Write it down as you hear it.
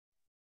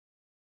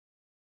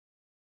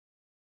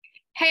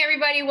Hey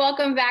everybody,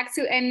 welcome back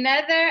to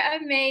another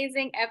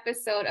amazing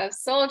episode of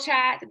Soul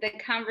Chat, the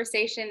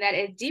conversation that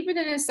is deeper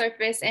than the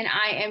surface. And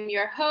I am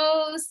your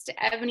host,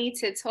 Ebony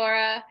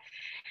Tutora.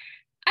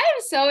 I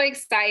am so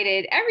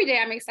excited. Every day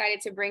I'm excited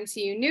to bring to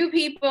you new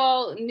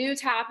people, new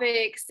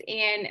topics,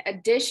 and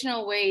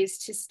additional ways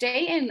to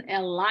stay in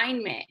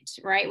alignment,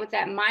 right? With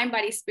that mind,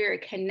 body,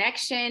 spirit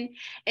connection.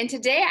 And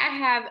today I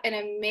have an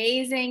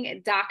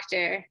amazing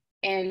doctor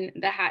in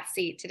the hot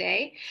seat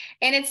today.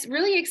 And it's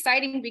really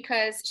exciting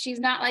because she's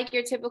not like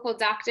your typical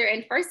doctor.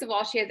 And first of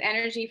all, she has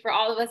energy for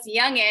all of us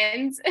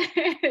youngins.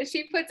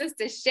 She puts us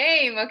to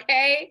shame,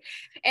 okay?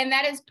 And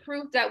that is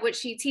proof that what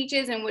she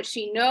teaches and what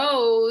she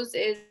knows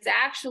is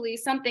actually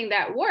something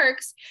that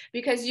works,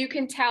 because you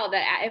can tell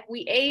that if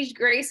we age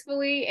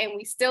gracefully and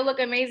we still look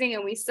amazing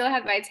and we still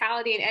have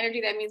vitality and energy,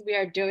 that means we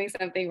are doing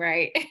something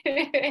right.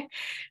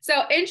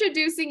 So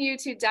introducing you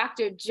to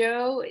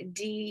Dr.Jo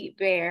Dee,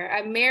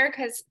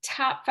 America's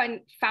top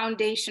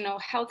foundational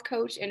health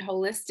coach and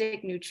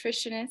holistic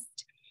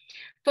nutritionist,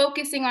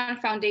 focusing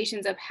on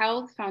foundations of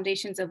health,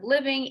 foundations of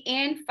living,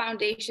 and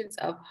foundations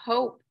of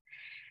hope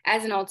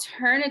as an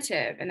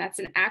alternative, and that's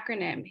an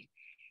acronym,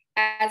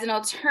 as an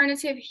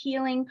alternative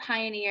healing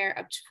pioneer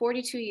of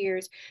 42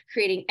 years,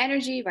 creating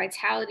energy,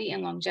 vitality,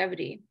 and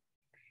longevity.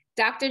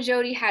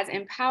 Dr.Jo Dee has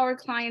empowered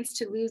clients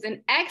to lose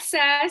an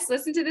excess,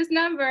 listen to this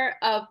number,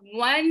 of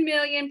 1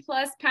 million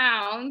plus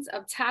pounds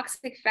of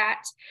toxic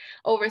fat,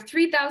 over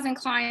 3,000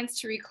 clients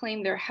to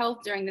reclaim their health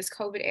during this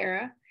COVID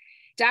era.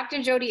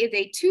 Dr.Jo Dee is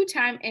a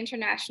two-time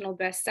international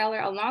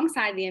bestseller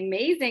alongside the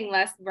amazing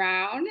Les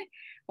Brown,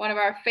 one of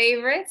our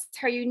favorites.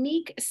 Her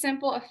unique,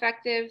 simple,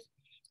 effective,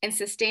 and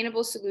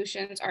sustainable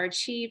solutions are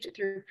achieved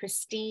through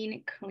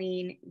Pristine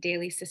Clean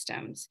daily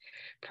systems.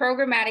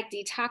 Programmatic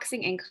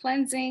detoxing and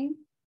cleansing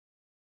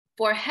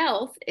for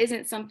health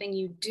isn't something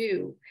you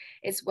do,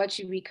 it's what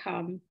you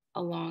become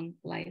along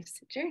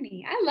life's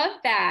journey. I love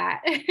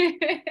that.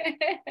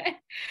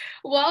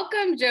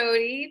 Welcome,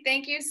 Jody.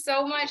 Thank you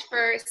so much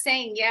for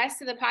saying yes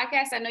to the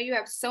podcast. I know you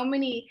have so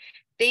many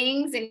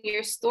things in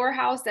your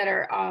storehouse that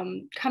are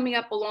coming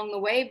up along the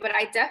way, but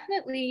I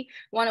definitely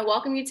want to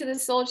welcome you to the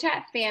Soul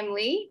Chat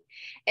family.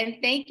 And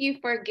thank you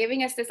for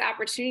giving us this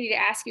opportunity to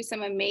ask you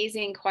some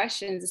amazing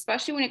questions,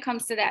 especially when it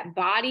comes to that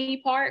body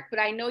part. But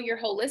I know you're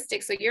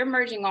holistic, so you're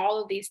merging all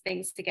of these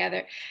things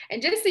together.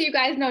 And just so you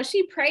guys know,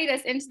 she prayed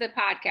us into the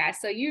podcast,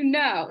 so you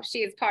know she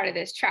is part of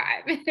this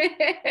tribe.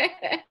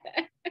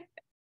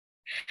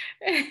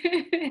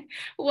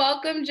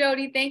 Welcome,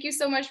 Jody. Thank you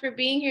so much for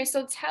being here.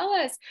 So tell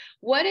us,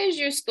 what is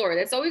your story?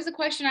 That's always the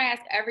question I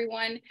ask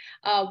everyone.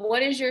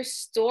 What is your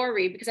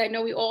story? Because I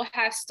know we all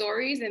have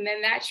stories, and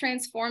then that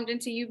transformed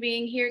into you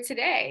being here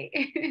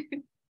today.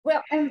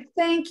 Well, and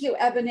thank you,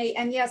 Ebony.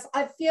 And yes,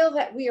 I feel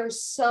that we are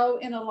so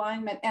in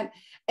alignment.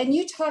 And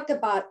you talk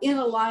about in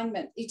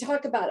alignment. You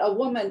talk about a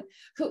woman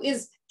who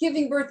is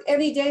giving birth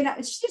any day now,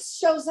 and she just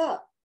shows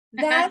up.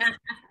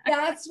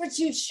 That's what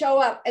you show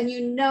up, and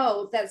you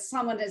know that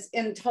someone is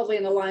totally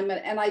in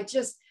alignment. And I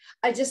just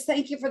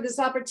thank you for this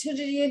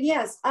opportunity. And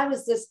yes, I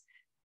was this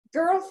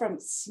girl from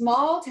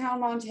small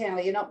town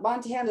Montana. You know,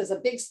 Montana is a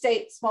big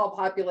state, small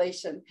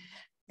population.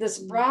 This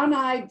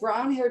brown-eyed,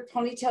 brown-haired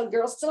ponytail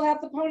girl, still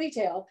have the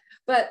ponytail,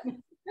 but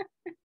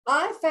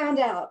I found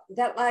out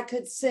that I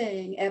could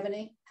sing,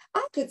 Ebony.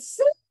 I could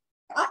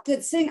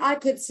sing,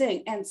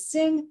 and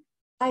sing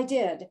I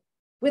did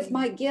with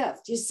my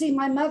gift. You see,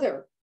 my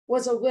mother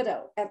was a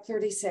widow at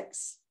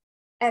 36.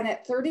 And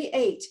at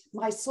 38,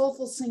 my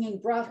soulful singing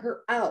brought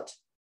her out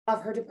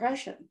of her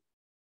depression.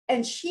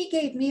 And she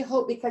gave me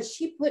hope because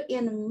she put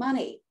in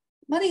money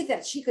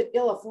that she could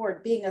ill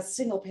afford, being a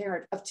single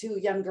parent of two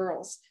young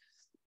girls.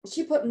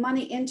 She put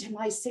money into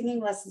my singing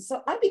lessons.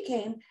 So I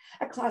became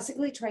a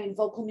classically trained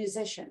vocal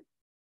musician.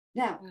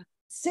 Now,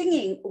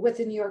 singing with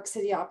the New York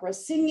City Opera,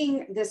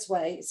 singing this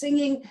way,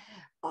 singing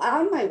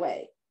on my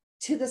way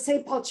to the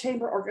St. Paul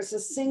Chamber Orchestra,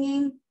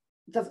 singing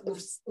the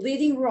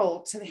leading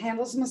role to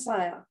Handel's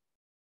Messiah.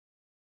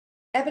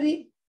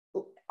 Ebony,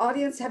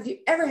 audience, have you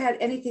ever had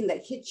anything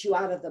that hit you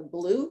out of the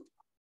blue?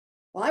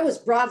 Well, I was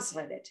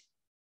broadsided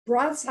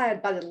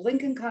by the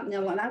Lincoln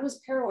Continental, and I was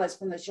paralyzed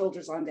from the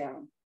shoulders on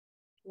down.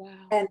 Wow.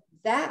 And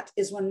that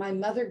is when my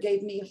mother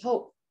gave me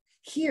hope.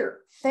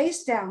 Here,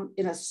 face down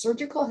in a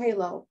surgical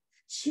halo,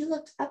 she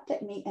looked up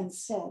at me and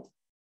said,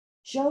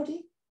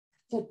 Jody,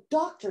 the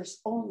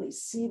doctors only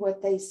see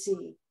what they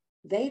see.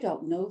 They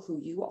don't know who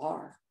you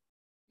are.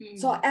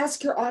 So I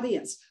ask your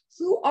audience,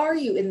 who are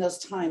you in those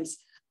times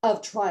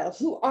of trial?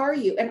 Who are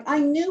you? And I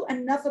knew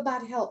enough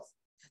about health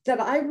that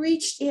I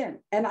reached in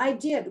and I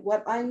did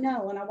what I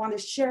know, and I want to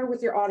share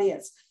with your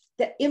audience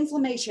that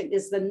inflammation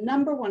is the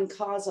 #1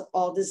 cause of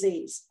all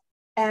disease.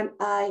 And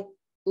I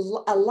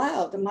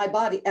allowed my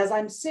body, as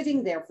I'm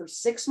sitting there for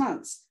 6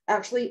 months,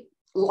 actually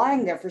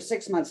lying there for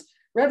 6 months,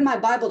 read my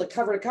Bible to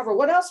cover.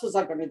 What else was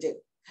I going to do?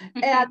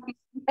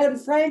 And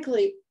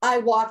frankly, I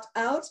walked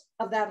out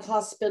of that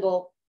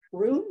hospital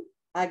room.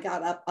 I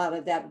got up out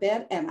of that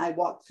bed and I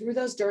walked through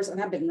those doors,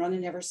 and I've been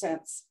running ever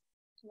since.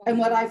 Wow. And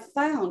what I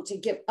found to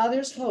give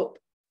others hope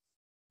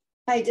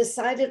I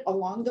decided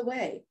along the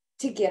way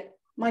to get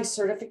my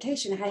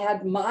certification. I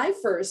had my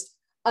first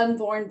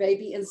unborn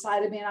baby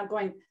inside of me, and I'm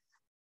going,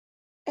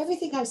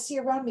 everything I see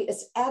around me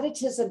is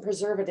additives and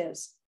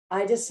preservatives.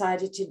 I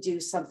decided to do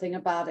something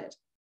about it.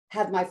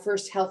 Had my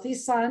first healthy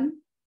son.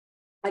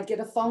 I'd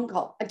get a phone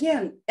call.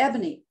 Again,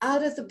 Ebony,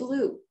 out of the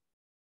blue.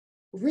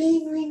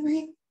 Ring, ring,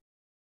 ring.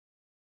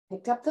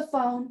 Picked up the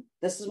phone.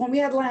 This is when we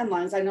had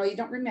landlines. I know you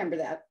don't remember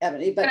that,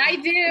 Ebony, but I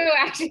do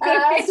actually.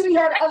 So we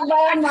had a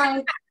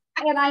landline,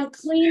 and I'm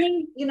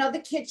cleaning,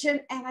 the kitchen.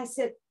 And I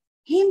said,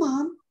 hey,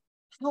 Mom,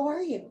 how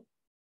are you?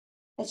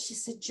 And she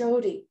said,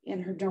 Jody,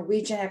 in her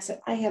Norwegian accent,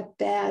 I have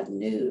bad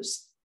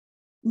news.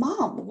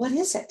 Mom, what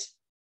is it?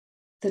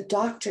 The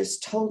doctors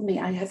told me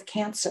I have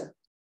cancer.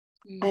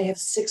 I have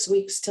 6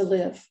 weeks to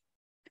live.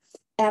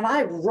 And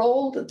I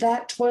rolled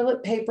that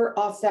toilet paper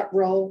off that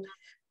roll,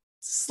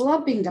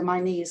 slumping to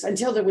my knees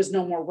until there was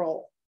no more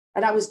roll.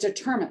 And I was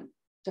determined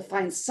to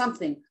find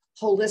something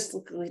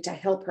holistically to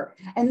help her.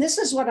 And this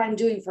is what I'm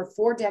doing for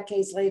 4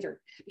 decades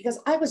later, because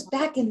I was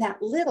back in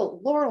that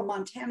little Laurel,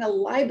 Montana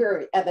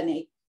library,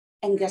 Ebony.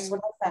 And guess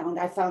what I found?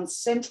 I found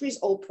centuries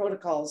old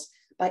protocols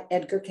by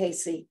Edgar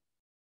Cayce.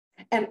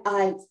 And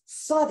I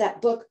saw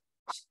that book,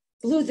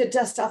 blew the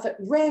dust off it,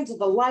 ran to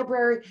the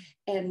library.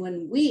 And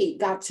when we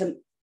got to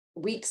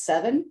week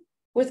 7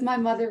 with my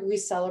mother, we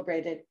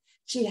celebrated.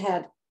 She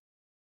had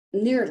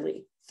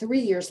nearly 3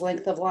 years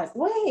length of life,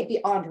 way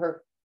beyond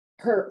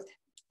her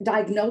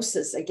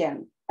diagnosis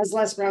again. As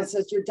Les Brown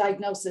says, your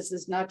diagnosis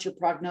is not your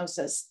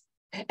prognosis.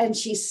 And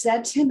she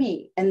said to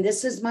me, and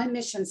this is my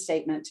mission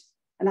statement,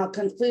 and I'll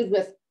conclude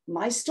with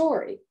my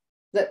story,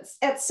 that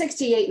at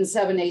 68 and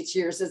 7/8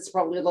 years, it's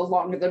probably a little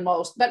longer than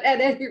most, but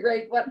at any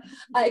rate, what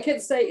I can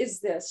say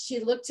is this. She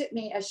looked at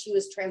me as she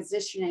was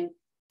transitioning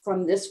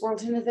from this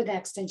world into the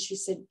next, and she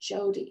said,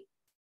 Jody,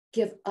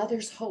 give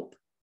others hope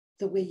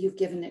the way you've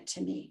given it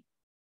to me.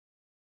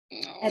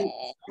 And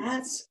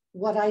that's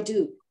what I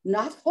do,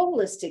 not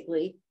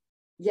holistically,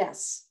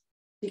 yes,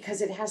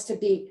 because it has to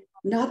be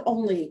not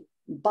only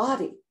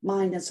body,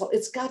 mind, and soul.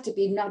 It's got to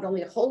be not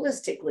only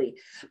holistically,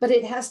 but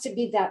it has to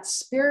be that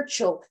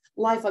spiritual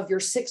life of your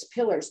 6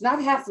 pillars,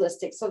 not half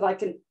holistic, so that I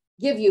can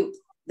give you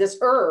this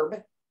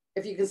herb,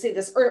 if you can see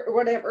this herb,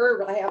 whatever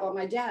herb I have on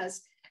my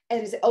desk,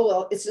 and say, oh,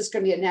 well, it's just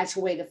going to be a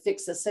natural way to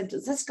fix the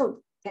symptoms. Let's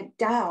go get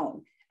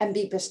down and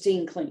be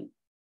pristine clean.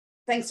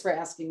 Thanks for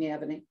asking me,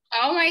 Ebony.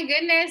 Oh my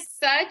goodness,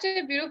 such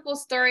a beautiful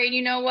story. And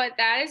you know what?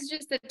 That is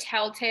just the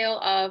telltale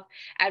of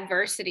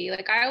adversity.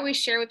 Like I always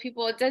share with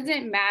people, it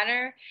doesn't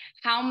matter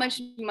how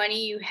much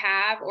money you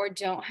have or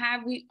don't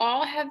have. We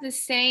all have the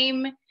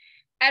same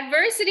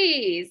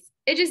adversities.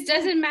 It just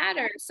doesn't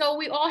matter. So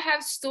we all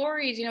have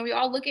stories, we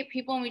all look at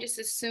people and we just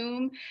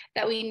assume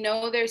that we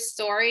know their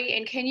story.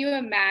 And can you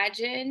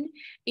imagine,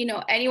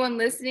 anyone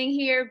listening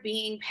here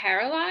being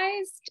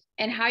paralyzed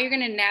and how you're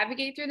going to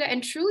navigate through that?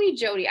 And truly,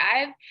 Jody,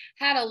 I've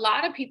had a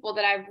lot of people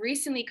that I've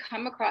recently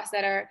come across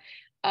that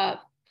are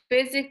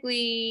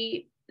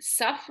physically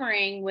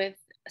suffering with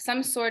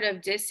some sort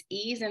of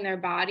dis-ease in their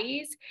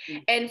bodies.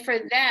 And for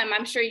them,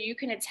 I'm sure you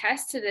can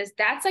attest to this,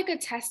 that's like a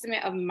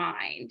testament of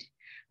mind.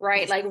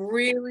 Right? Like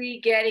really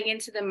getting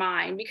into the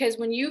mind, because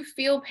when you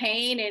feel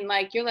pain and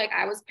like, you're like,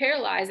 I was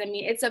paralyzed. I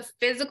mean, it's a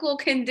physical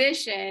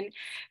condition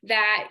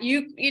that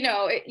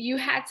you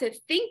had to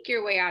think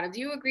your way out of. Do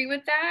you agree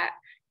with that?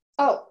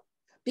 Oh,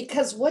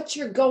 because what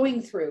you're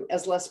going through,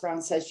 as Les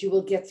Brown says, you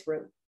will get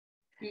through.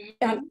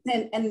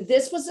 And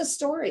this was a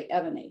story,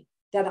 Ebony,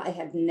 that I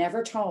had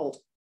never told.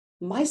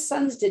 My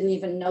sons didn't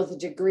even know the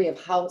degree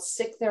of how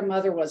sick their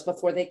mother was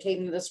before they came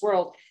into this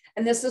world.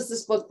 And this is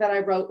this book that I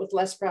wrote with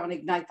Les Brown,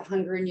 Ignite the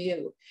Hunger in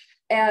You.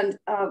 And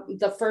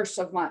the first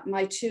of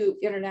my 2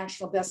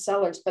 international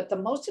bestsellers. But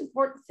the most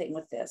important thing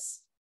with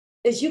this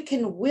is you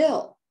can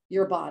will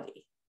your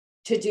body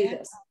to do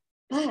this.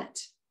 But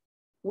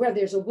where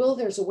there's a will,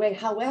 there's a way.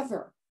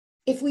 However,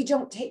 if we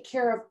don't take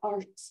care of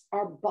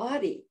our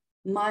body,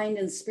 mind,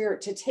 and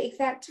spirit, to take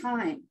that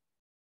time,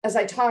 as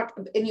I talk,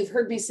 and you've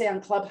heard me say on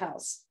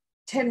Clubhouse,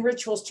 10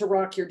 rituals to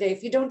rock your day.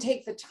 If you don't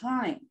take the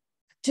time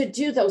to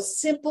do those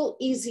simple,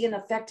 easy, and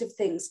effective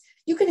things,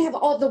 you can have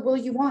all the will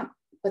you want,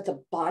 but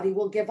the body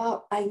will give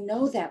out. I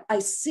know that. I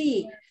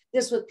see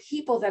this with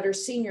people that are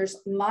seniors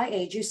my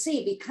age. You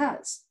see,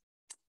 because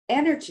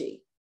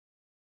energy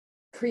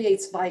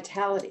creates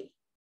vitality,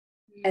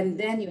 and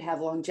then you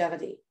have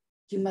longevity.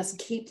 You must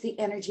keep the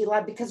energy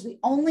alive, because we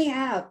only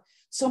have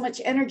so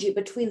much energy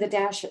between the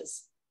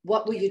dashes.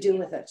 What will you do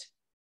with it?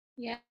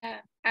 Yeah,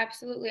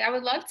 absolutely. I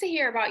would love to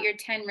hear about your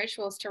 10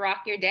 rituals to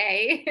rock your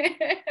day.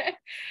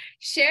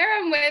 Share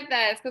them with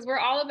us, because we're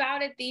all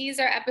about it. These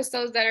are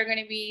episodes that are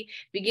going to be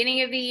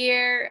beginning of the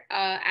year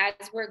as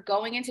we're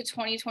going into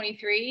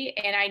 2023.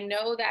 And I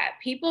know that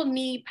people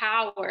need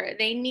power.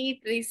 They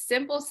need these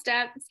simple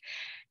steps,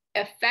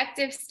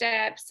 effective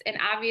steps. And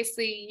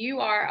obviously you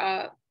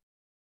are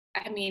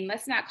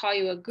let's not call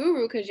you a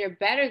guru, because you're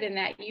better than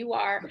that. You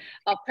are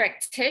a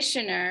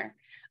practitioner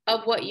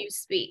of what you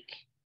speak,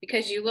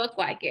 because you look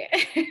like it.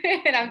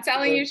 And I'm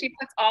telling you, she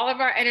puts all of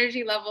our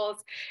energy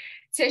levels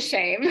to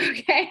shame.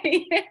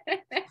 Okay.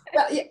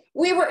 Well, yeah,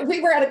 we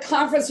were at a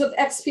conference with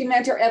XP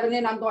mentor Ebony,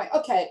 and I'm going,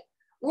 okay,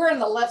 we're on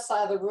the left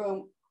side of the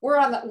room. We're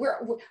on the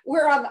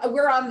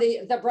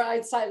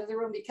bride side of the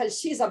room because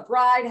she's a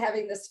bride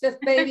having this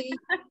fifth baby.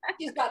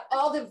 She's got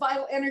all the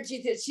vital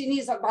energy that she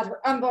needs about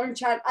her unborn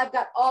child. I've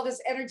got all this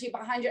energy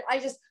behind her. I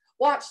just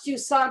watched you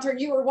saunter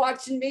and you were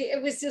watching me.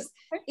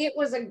 It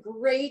was a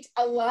great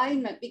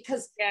alignment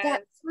because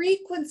that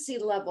frequency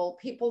level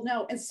people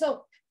know. And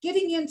so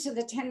getting into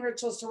the 10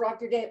 rituals to rock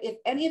your day, if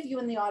any of you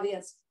in the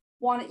audience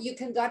want it, you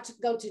can go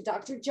to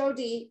Dr.Jo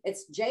Dee.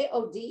 It's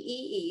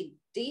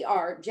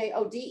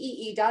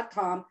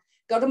JODEEDR.com.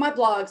 Go to my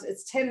blogs.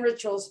 It's 10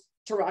 rituals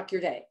to rock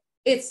your day.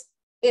 It's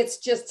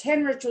just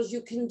 10 rituals.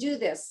 You can do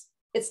this.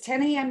 It's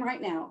 10 a.m.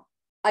 right now.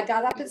 I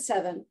got up at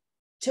 7,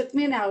 took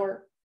me an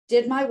hour,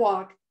 did my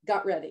walk,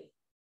 got ready.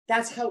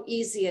 That's how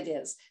easy it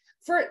is.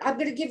 I'm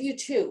going to give you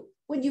 2.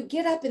 When you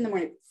get up in the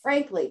morning,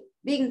 frankly,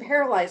 being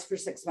paralyzed for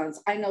 6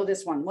 months, I know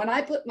this one. When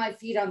I put my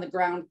feet on the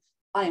ground,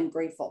 I am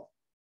grateful.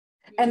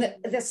 And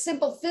the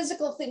simple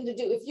physical thing to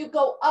do, if you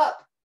go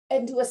up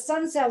and do a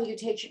sun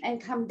salutation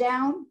and come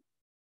down,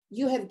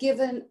 you have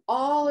given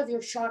all of your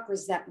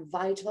chakras that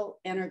vital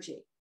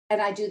energy.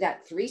 And I do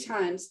that 3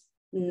 times,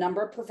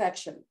 number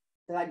perfection.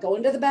 Then I go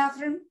into the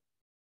bathroom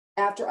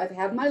after I've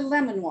had my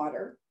lemon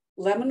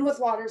with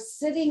water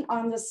sitting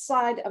on the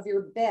side of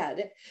your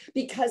bed,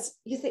 because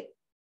you think,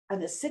 an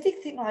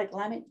acidic thing like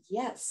lemon,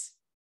 yes,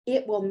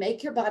 it will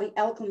make your body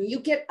alkaline. You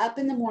get up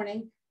in the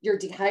morning, you're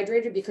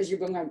dehydrated because you're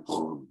going,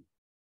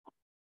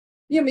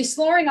 you'll be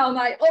snoring all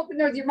night, open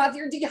with your mouth,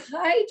 you're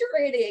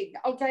dehydrating,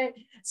 okay?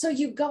 So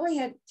you go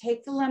ahead,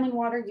 take the lemon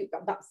water, you've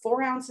got about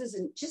 4 ounces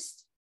and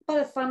just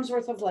about a thumb's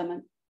worth of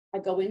lemon. I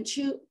go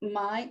into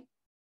my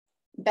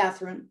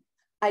bathroom.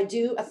 I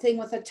do a thing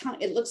with a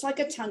tongue. It looks like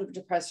a tongue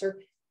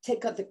depressor.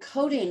 Take the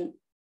coating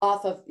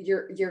off of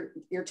your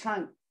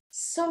tongue.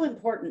 So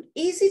important.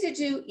 Easy to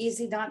do,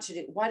 easy not to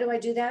do. Why do I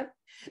do that?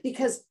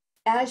 Because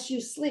as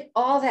you sleep,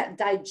 all that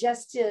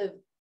digestive,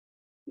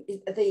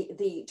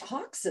 the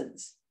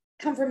toxins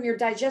come from your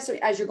digestive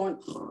as you're going,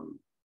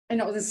 I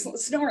know this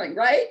snoring,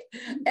 right?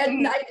 At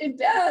night in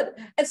bed.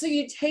 And so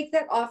you take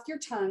that off your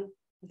tongue.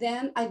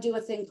 Then I do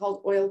a thing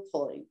called oil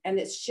pulling. And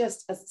it's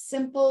just a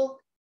simple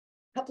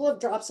couple of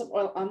drops of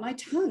oil on my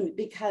tongue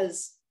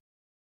because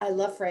I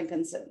love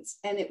frankincense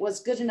and it was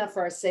good enough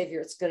for our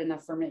Savior. It's good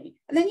enough for me.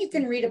 And then you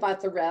can read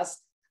about the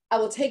rest. I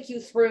will take you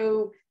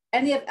through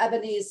any of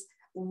Ebony's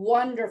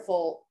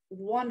wonderful,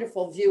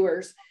 wonderful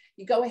viewers.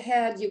 You go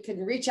ahead, you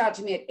can reach out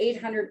to me at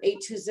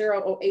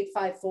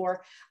 800-820-0854.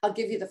 I'll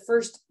give you the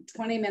first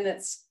 20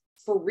 minutes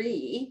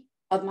free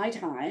of my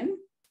time.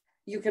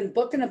 You can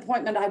book an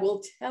appointment. I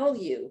will tell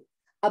you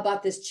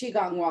about this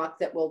Qigong walk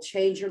that will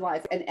change your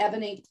life. And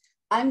Ebony,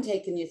 I'm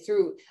taking you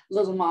through,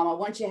 little mama.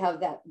 Once you have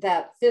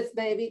that 5th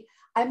baby,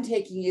 I'm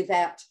taking you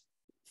that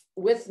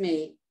with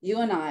me, you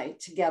and I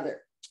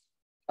together.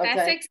 Okay.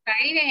 That's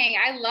exciting.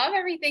 I love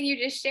everything you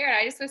just shared.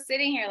 I just was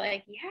sitting here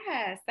like,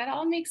 yes, that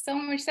all makes so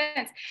much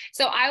sense.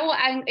 So I will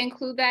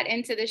include that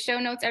into the show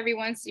notes,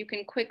 everyone, so you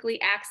can quickly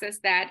access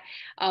that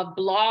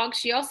blog.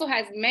 She also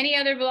has many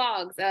other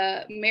blogs,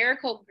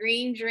 Miracle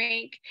Green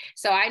Drink.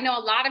 So I know a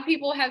lot of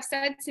people have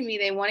said to me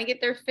they want to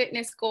get their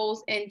fitness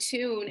goals in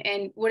tune.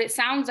 And what it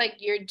sounds like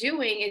you're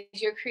doing is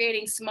you're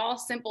creating small,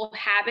 simple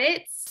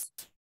habits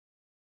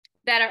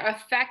that are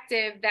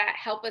effective, that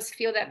help us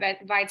feel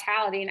that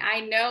vitality. And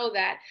I know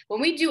that when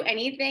we do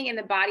anything and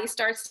the body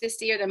starts to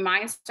see, or the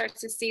mind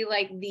starts to see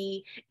like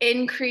the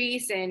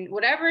increase in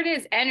whatever it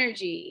is,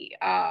 energy,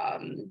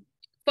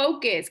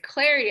 focus,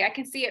 clarity, I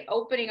can see it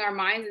opening our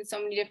minds in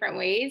so many different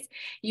ways.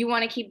 You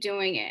want to keep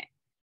doing it.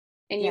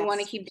 And you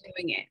want to keep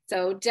doing it.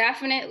 So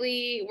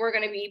definitely we're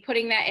going to be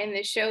putting that in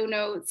the show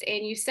notes.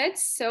 And you said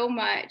so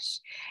much.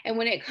 And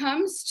when it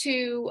comes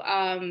to,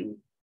 our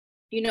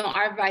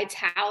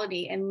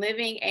vitality and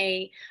living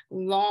a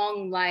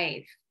long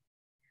life,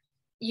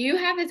 you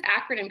have this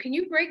acronym. Can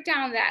you break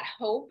down that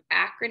HOPE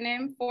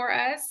acronym for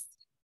us?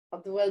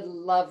 Would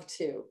love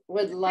to.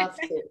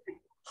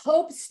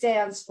 HOPE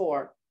stands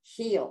for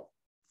heal.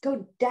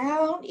 Go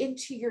down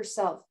into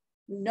yourself.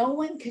 No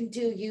one can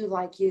do you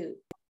like you.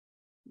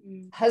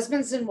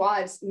 Husbands and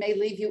wives may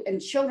leave you,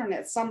 and children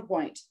at some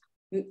point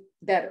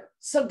better.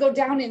 So go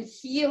down and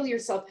heal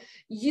yourself.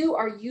 You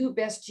are you,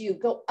 best you.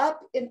 Go up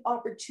in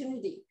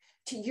opportunity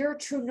to your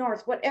true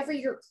north, whatever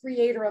your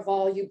creator of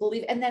all you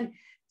believe, and then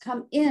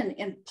come in,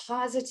 and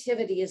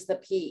positivity is the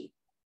P.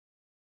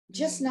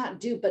 Just not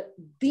do, but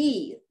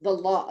be the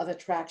law of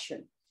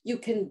attraction. You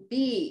can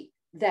be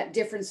that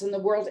difference in the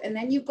world, and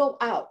then you go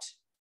out.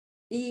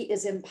 E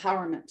is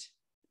empowerment,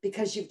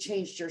 because you've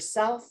changed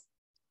yourself,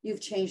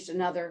 you've changed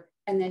another,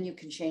 and then you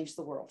can change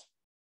the world.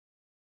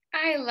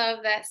 I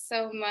love that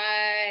so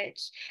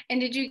much. And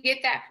did you get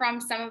that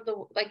from some of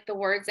the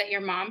words that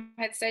your mom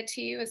had said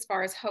to you as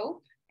far as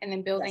hope, and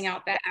then building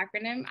out that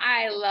acronym?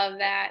 I love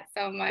that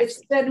so much.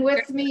 It's been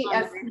with me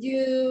a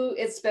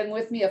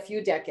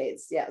few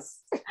decades.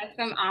 Yes. That's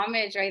some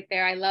homage right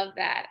there. I love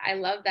that.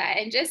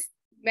 And just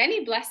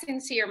many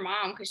blessings to your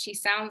mom, because she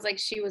sounds like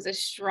she was a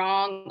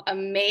strong,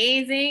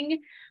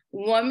 amazing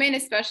woman,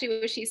 especially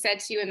what she said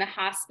to you in the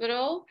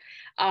hospital,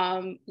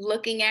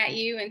 looking at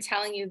you and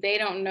telling you they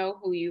don't know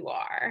who you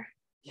are.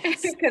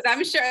 Because yes.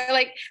 I'm sure,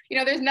 like, you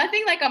know, there's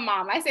nothing like a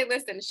mom. I say,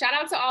 listen, shout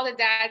out to all the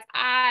dads.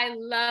 I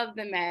love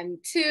the men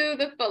to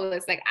the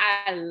fullest. Like,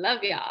 I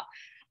love y'all.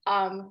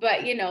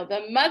 But, you know,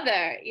 the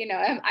mother, you know,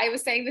 I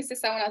was saying this to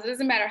someone else, it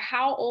doesn't matter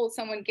how old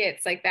someone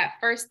gets, like that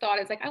first thought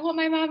is like, I want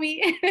my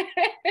mommy.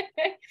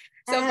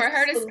 So for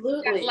her to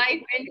see that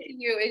life into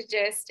you is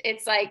just,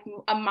 it's like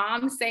a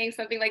mom saying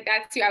something like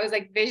that to you. I was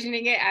like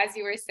visioning it as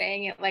you were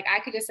saying it. Like, I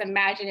could just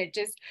imagine it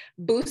just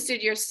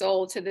boosted your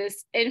soul to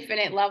this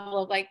infinite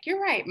level of like,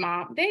 you're right,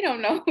 mom, they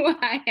don't know who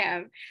I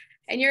am.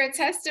 And you're a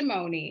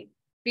testimony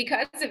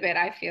because of it,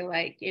 I feel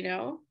like, you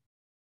know.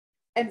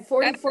 And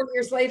 44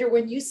 years later,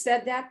 when you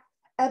said that,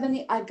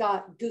 Ebony, I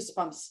got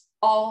goosebumps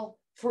all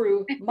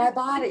through my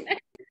body.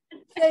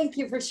 Thank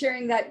you for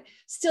sharing that,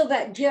 still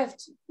that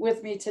gift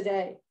with me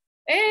today.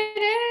 It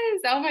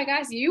is. Oh my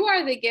gosh, you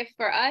are the gift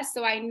for us.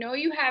 So I know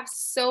you have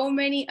so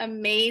many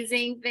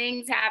amazing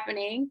things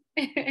happening.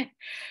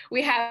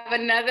 We have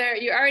another,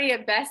 you're already a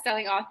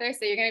best-selling author,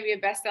 so you're going to be a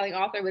best-selling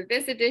author with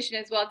this edition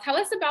as well. Tell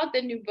us about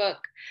the new book.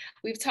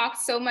 We've talked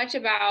so much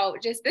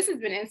about just, this has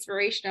been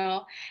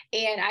inspirational.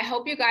 And I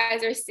hope you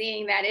guys are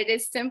seeing that it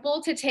is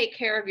simple to take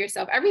care of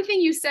yourself.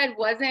 Everything you said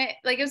wasn't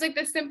like, it was like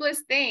the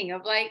simplest thing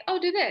of like, oh,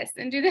 do this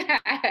and do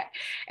that.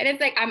 And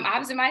it's like, I'm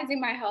optimizing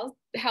my health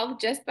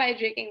just by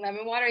drinking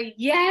lemon water.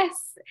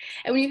 Yes.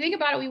 And when you think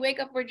about it, we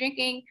wake up, we're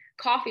drinking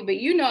coffee, but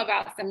you know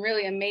about some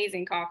really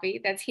amazing coffee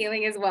that's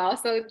healing as well.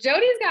 So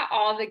Jody's got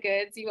all the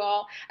goods, you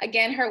all.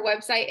 Again, her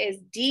website is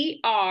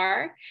DRJODEE.com.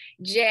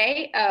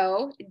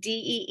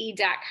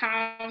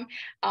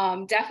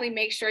 Definitely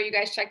make sure you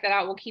guys check that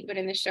out. We'll keep it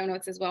in the show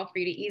notes as well for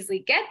you to easily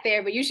get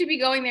there, but you should be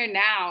going there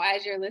now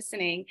as you're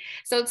listening.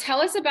 So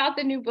tell us about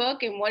the new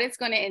book and what it's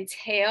going to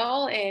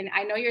entail. And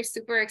I know you're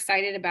super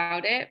excited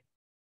about it.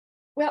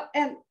 Well,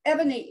 and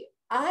Ebony,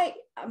 I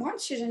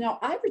want you to know,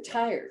 I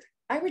retired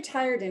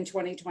in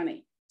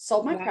 2020,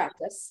 sold my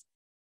practice,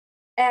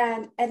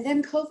 and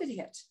then COVID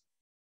hit.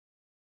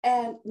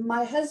 And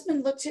my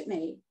husband looked at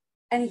me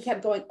and he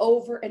kept going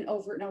over and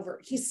over and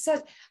over. He's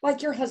such,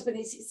 like your husband,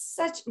 he's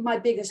such my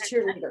biggest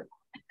cheerleader.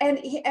 And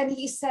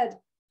he said,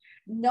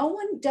 no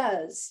one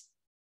does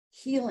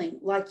healing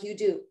like you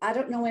do. I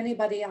don't know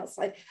anybody else.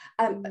 Like,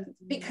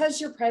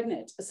 because you're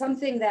pregnant,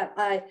 something that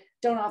I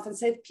don't often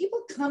say,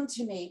 people come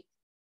to me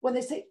when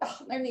they say, oh,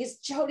 my name is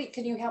Jody,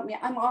 can you help me?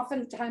 I'm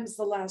oftentimes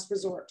the last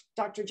resort,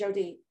 Dr.Jo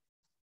Dee.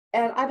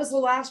 And I was the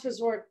last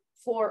resort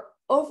for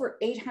over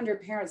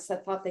 800 parents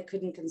that thought they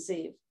couldn't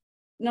conceive.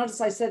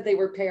 Notice I said they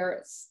were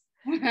parents.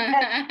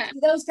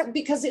 Those,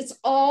 because it's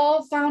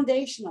all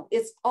foundational.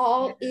 It's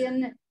all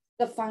in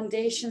the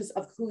foundations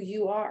of who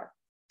you are.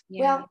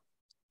 Yeah. Well,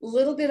 a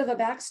little bit of a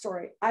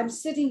backstory. I'm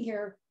sitting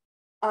here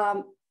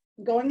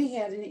going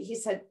ahead, and he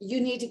said,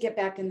 you need to get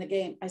back in the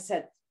game. I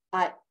said,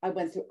 I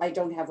went through, I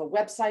don't have a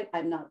website.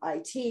 I'm not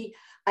IT.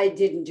 I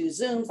didn't do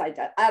Zooms.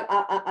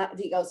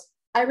 He goes,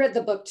 I read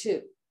the book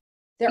too.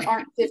 There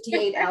aren't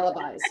 58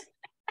 alibis.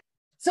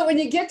 So when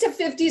you get to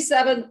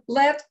 57,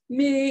 let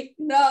me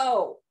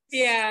know.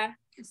 Yeah.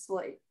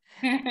 Seriously.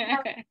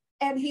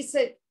 And he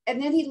said,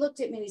 and then he looked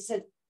at me and he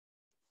said,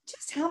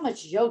 just how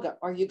much yoga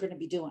are you going to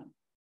be doing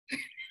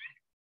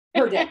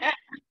per day?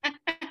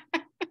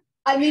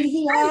 I mean,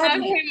 he had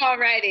him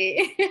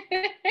already.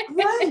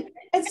 Right.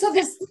 And so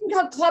this thing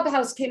called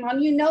Clubhouse came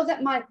on. You know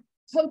that my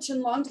coach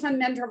and longtime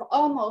mentor of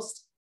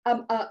almost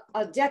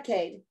a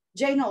decade,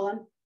 Jay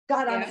Nolan,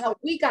 got on how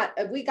we got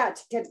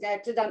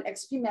connected on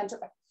XP Mentor.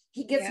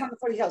 He gets on the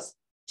phone, he goes,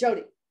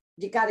 Jody,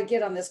 you got to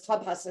get on this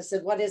Clubhouse. I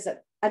said, what is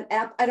it? An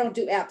app? I don't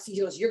do apps. He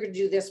goes, you're going to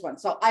do this one.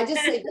 So I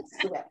just say yes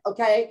to it.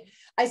 Okay.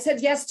 I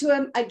said yes to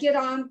him. I get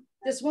on.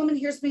 This woman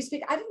hears me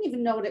speak. I didn't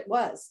even know what it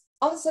was.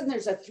 All of a sudden,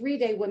 there's a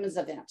 3-day women's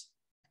event.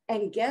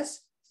 And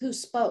guess who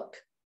spoke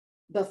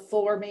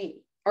before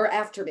me or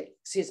after me?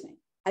 Excuse me.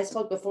 I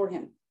spoke before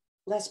him,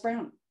 Les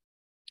Brown.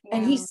 Wow.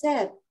 And he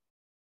said,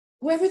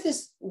 whoever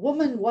this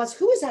woman was,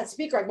 who was that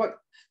speaker? I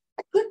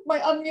clicked my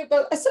unmute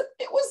button. I said,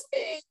 it was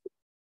me.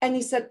 And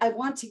he said, I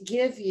want to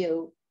give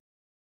you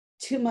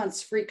 2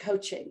 months free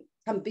coaching.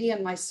 Come be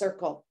in my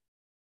circle.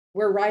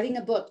 We're writing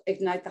a book,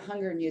 Ignite the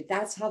Hunger in You.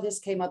 That's how this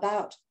came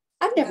about.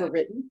 I've never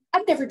written.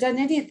 I've never done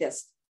any of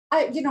this.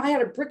 I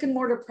had a brick and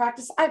mortar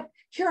practice.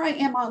 Here I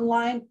am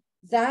online.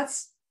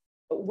 That's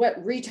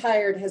what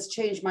retired has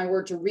changed my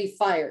word to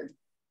refired.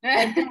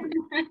 And then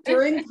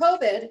during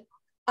COVID,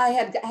 I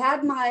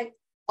had my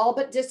all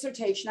but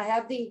dissertation. I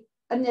have the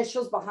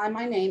initials behind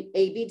my name,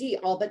 ABD,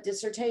 all but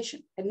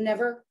dissertation. I've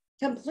never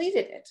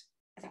completed it.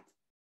 I thought,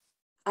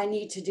 I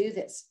need to do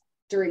this.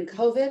 During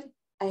COVID,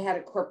 I had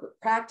a corporate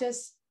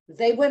practice.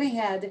 They went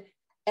ahead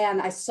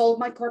and I sold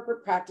my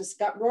corporate practice,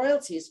 got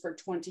royalties for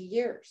 20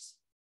 years.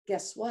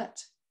 Guess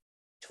what?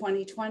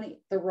 2020,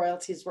 the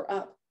royalties were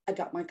up. I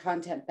got my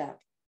content back.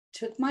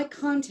 Took my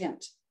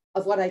content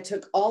of what I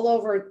took all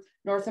over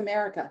North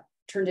America,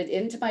 turned it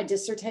into my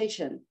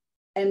dissertation,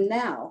 And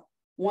now,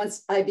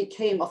 once I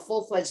became a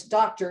full-fledged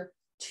doctor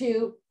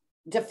to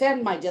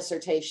defend my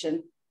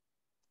dissertation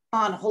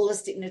on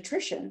holistic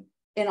nutrition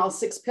in all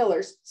 6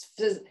 pillars,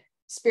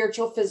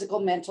 spiritual, physical,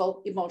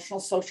 mental, emotional,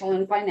 social,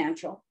 and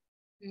financial.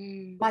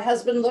 My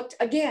husband looked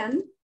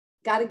again,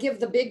 got to give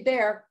the big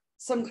bear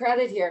some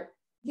credit here.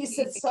 He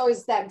said, so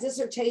is that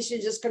dissertation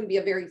just going to be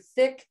a very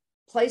thick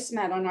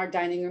placemat on our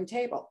dining room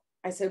table?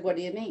 I said, what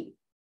do you mean?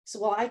 So,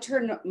 well, I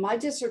turned my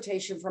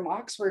dissertation from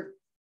Oxford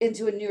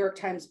into a New York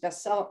Times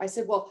bestseller. I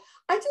said, well,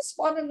 I just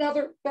want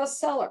another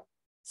bestseller.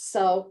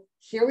 So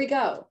here we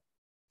go.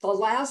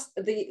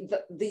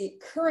 The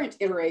current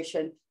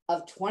iteration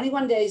of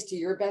 21 Days to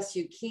Your Best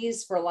You,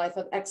 Keys for a Life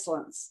of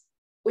Excellence,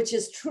 which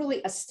is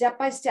truly a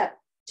step-by-step,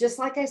 just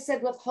like I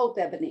said with Hope,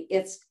 Ebony,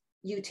 it's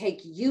you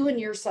take you and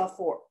yourself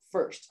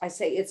first. I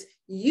say it's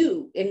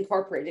you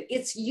incorporated.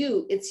 It's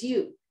you.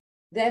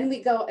 Then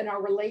we go in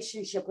our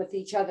relationship with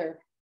each other,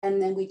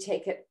 and then we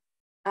take it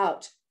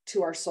out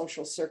to our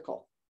social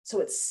circle. So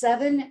it's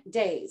 7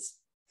 days,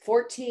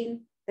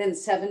 14, then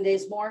 7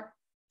 days more,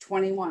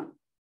 21.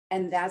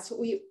 And that's what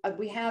we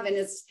have. And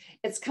it's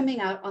coming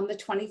out on the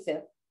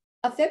 25th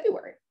of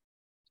February.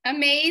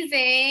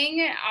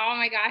 Amazing. Oh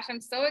my gosh,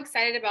 I'm so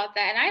excited about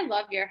that. And I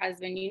love your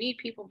husband. You need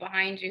people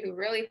behind you who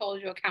really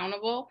hold you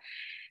accountable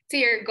to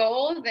your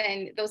goals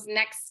and those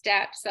next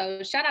steps.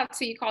 So shout out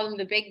to you, call him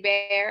the big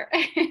bear.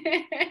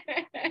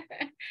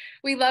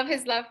 We love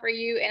his love for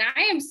you. And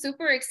I am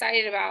super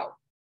excited about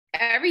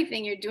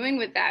everything you're doing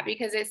with that,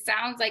 because it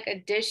sounds like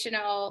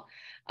additional,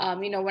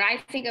 when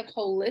I think of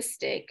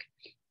holistic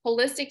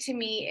to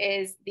me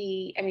is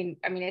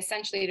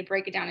essentially, to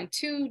break it down in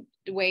 2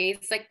 ways,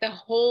 like the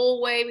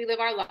whole way we live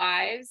our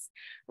lives,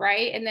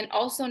 right? And then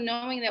also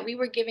knowing that we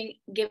were given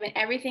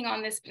everything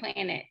on this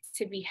planet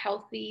to be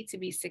healthy, to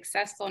be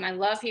successful. And I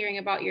love hearing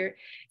about your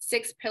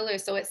 6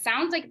 pillars. So it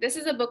sounds like this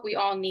is a book we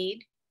all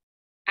need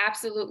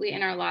absolutely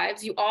in our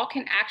lives. You all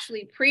can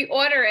actually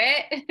pre-order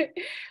it,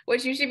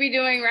 which you should be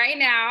doing right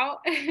now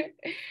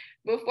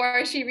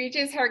before she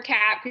reaches her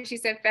cap, because she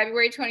said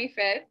February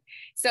 25th.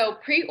 So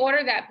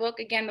pre-order that book.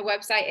 Again, the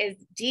website is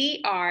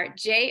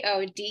drjodee.com.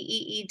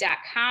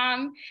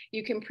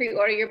 You can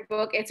pre-order your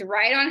book. It's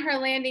right on her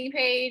landing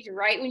page,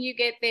 right when you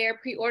get there.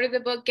 Pre-order the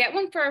book. Get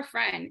one for a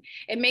friend.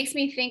 It makes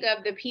me think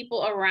of the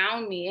people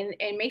around me, and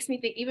it makes me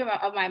think even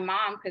of my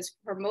mom, because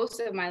for most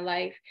of my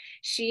life,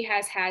 she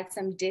has had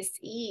some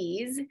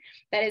dis-ease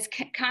that is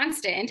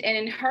constant. And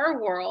in her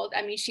world,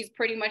 she's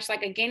pretty much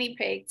like a guinea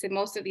pig to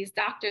most of these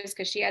doctors,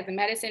 because she has a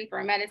medicine for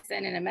a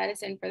medicine and a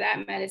medicine for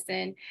that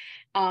medicine.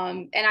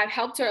 And I've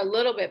helped her a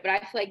little bit, but I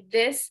feel like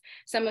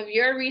some of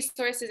your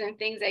resources and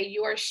things that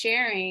you're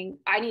sharing,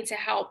 I need to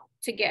help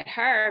to get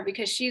her,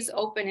 because she's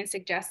open and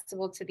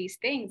suggestible to these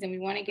things. And we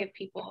want to give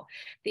people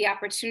the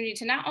opportunity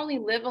to not only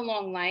live a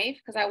long life,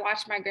 because I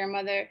watched my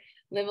grandmother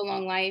live a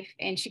long life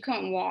and she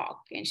couldn't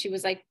walk, and she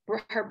was like,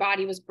 her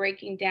body was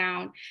breaking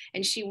down,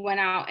 and she went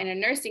out in a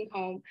nursing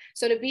home.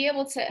 So to be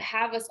able to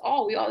have us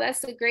all, that's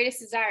the greatest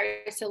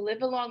desire, is to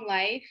live a long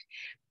life,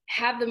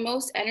 have the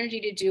most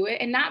energy to do it,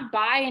 and not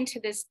buy into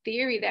this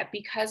theory that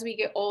because we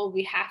get old,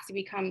 we have to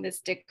become this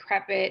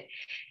decrepit,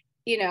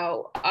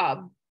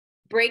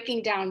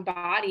 breaking down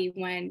body,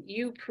 when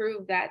you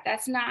prove that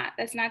that's not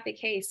the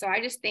case. So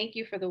I just thank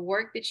you for the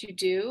work that you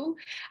do.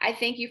 I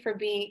thank you for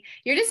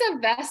you're just a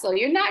vessel.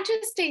 You're not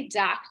just a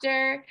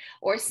doctor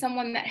or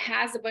someone that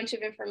has a bunch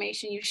of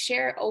information. You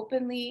share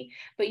openly,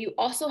 but you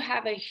also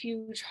have a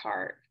huge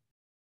heart.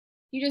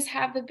 You just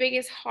have the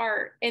biggest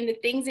heart, and the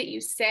things that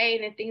you say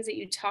and the things that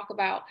you talk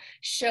about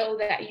show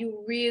that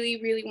you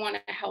really, really want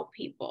to help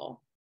people.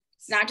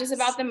 It's not just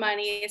about the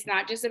money. It's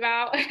not just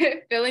about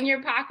filling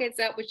your pockets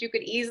up, which you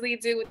could easily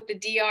do with the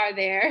DR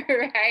there,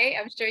 right?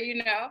 I'm sure you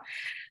know.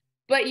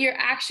 But you're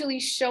actually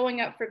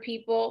showing up for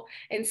people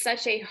in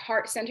such a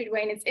heart-centered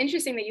way. And it's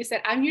interesting that you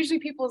said, I'm usually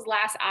people's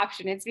last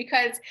option. It's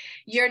because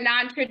you're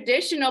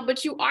non-traditional,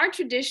 but you are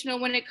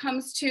traditional when it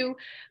comes to,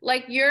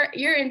 like, you're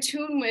in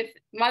tune with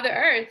Mother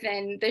Earth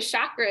and the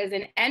chakras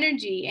and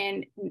energy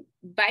and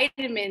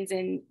vitamins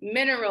and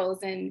minerals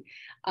and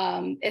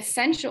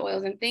essential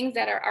oils and things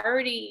that are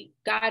already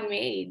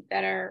God-made,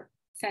 that are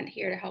sent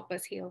here to help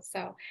us heal.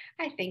 So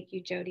I thank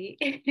you, Jo Dee.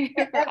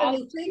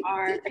 Ebony,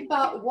 think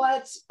about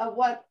what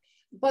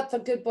the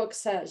good book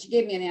says. You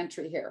gave me an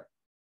entry here.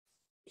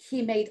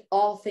 He made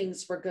all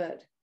things for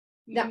good.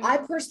 Now, I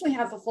personally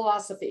have a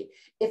philosophy.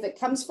 If it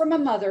comes from a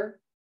mother,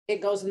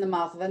 it goes in the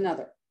mouth of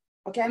another.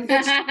 Okay,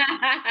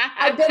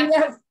 I've been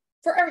there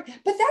forever,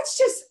 but that's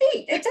just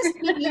me. It doesn't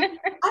mean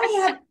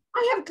I have,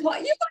 you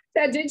like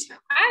that, did you?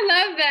 I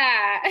love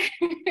that.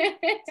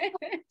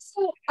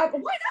 So why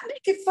not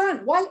make it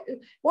fun?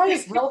 Why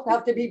does health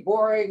have to be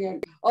boring?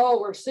 And,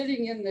 we're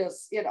sitting in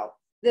this,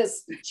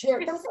 this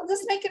chair.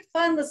 Let's make it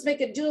fun. Let's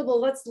make it doable.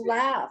 Let's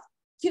laugh.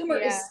 Humor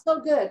is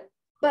so good.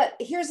 But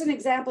here's an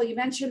example. You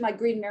mentioned my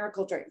green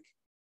miracle drink.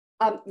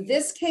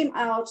 This came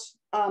out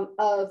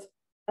of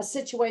a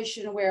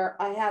situation where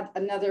I had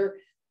another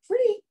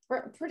pretty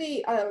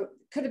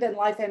could have been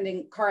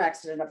life-ending car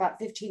accident about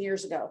 15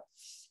 years ago.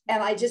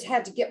 And I just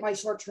had to get my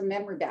short-term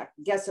memory back.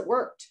 Guess it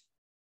worked.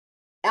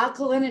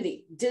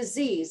 Alkalinity,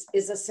 disease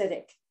is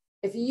acidic.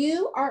 If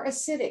you are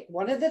acidic,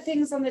 one of the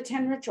things on the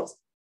 10 rituals,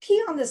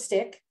 pee on the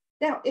stick.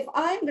 Now, if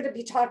I'm going to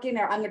be talking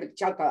there, I'm going to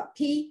talk about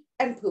pee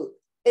and poop.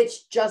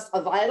 It's just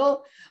a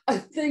vital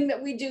thing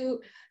that we do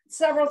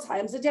several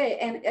times a day.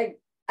 And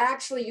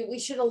actually, we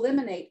should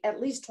eliminate at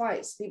least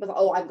twice. People go,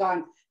 oh, I've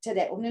gone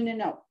today. Oh,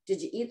 no.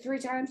 Did you eat 3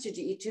 times? Did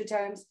you eat 2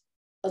 times?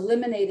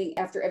 Eliminating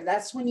after,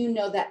 that's when you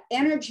know that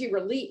energy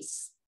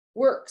release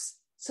works.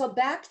 So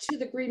back to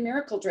the green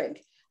miracle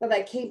drink that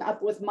I came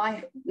up with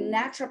my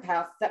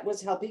naturopath that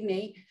was helping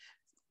me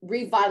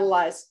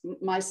revitalize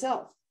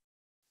myself.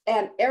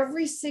 And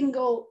every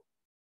single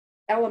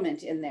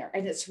element in there.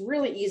 And it's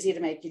really easy to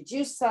make. You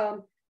juice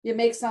some, you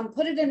make some,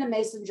 put it in a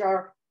mason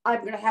jar.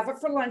 I'm going to have it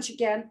for lunch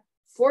again,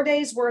 4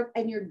 days worth,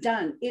 and you're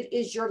done. It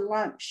is your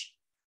lunch.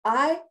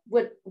 I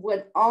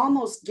would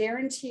almost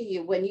guarantee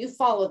you when you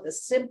follow the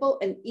simple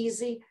and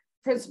easy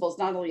principles,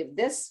 not only of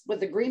this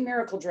with the green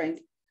miracle drink,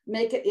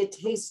 make it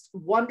taste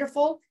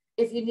wonderful.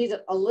 If you need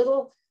a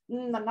little,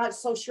 I'm not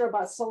so sure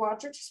about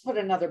cilantro, just put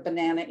another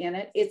banana in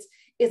it.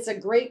 It's a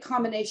great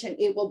combination.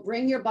 It will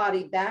bring your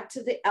body back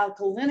to the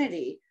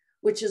alkalinity,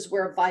 which is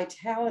where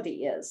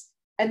vitality is.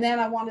 And then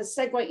I want to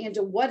segue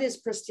into what is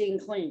pristine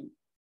clean.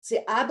 See,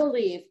 I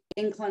believe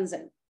in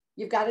cleansing.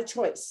 You've got a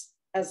choice.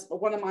 As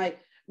one of my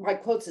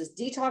quotes is,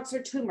 detox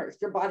or tumors,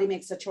 your body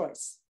makes a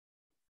choice.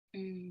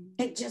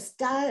 It just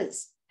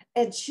does.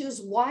 And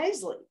choose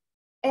wisely.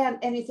 And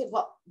you think,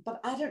 well, but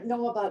I don't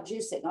know about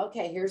juicing.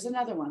 Okay, here's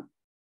another one.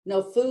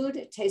 No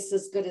food tastes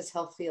as good as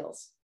health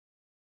feels.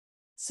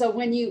 So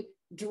when you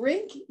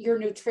drink your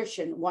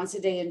nutrition once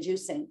a day in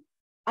juicing,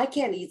 I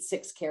can't eat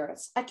 6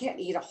 carrots. I can't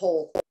eat a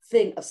whole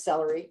thing of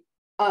celery,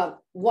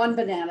 1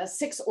 banana,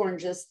 6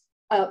 oranges,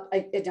 a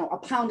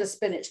pound of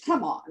spinach.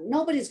 Come on,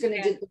 nobody's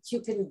going to do that. You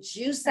can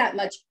juice that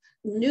much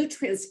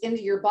nutrients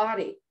into your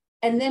body.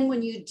 And then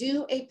when you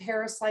do a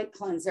parasite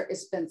cleanse, there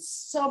has been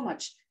so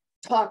much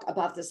talk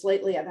about this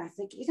lately. And I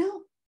think,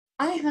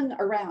 I hung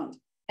around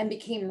and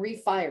became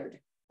refired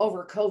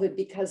over COVID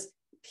because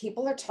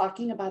people are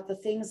talking about the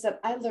things that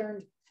I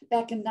learned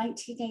back in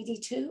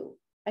 1982.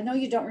 I know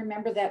you don't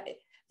remember that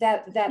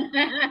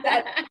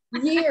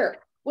year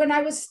when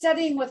I was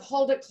studying with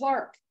Hulda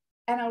Clark,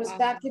 and I was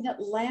back in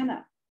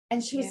Atlanta,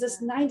 and she was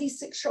this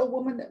 96-year-old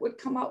woman that would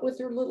come out with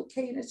her little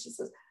cane, and she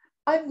says,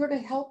 I'm going to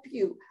help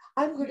you.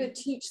 I'm going to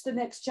teach the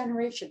next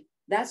generation.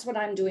 That's what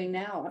I'm doing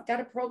now. I've got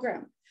a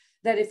program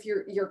that if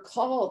you're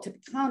called to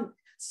become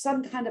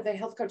some kind of a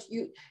health coach,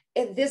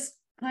 this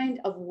kind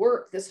of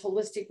work, this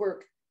holistic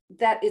work,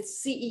 that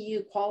it's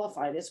CEU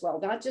qualified as well,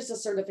 not just a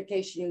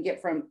certification you can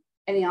get from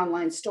any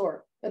online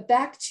store. But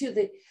back to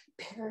the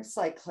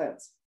parasite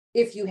cleanse.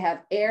 If you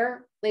have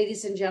air,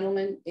 ladies and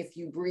gentlemen, if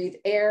you breathe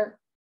air,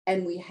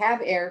 and we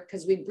have air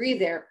because we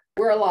breathe air,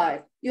 we're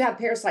alive. You have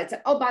parasites.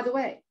 Oh, by the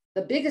way,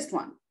 the biggest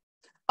one.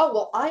 Oh,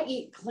 well, I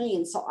eat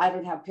clean, so I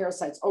don't have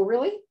parasites. Oh,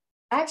 really?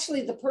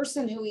 Actually, the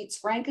person who eats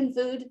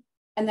Frankenfood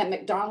and that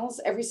McDonald's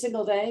every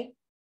single day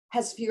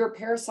has fewer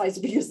parasites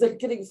because they're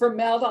getting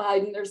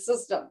formaldehyde in their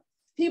system.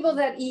 People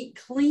that eat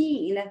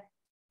clean,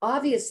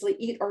 obviously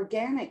eat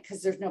organic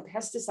because there's no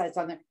pesticides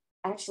on there,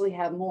 actually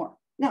have more.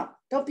 Now,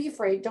 don't be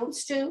afraid. Don't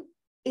stew.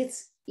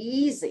 It's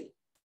easy.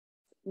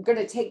 I'm going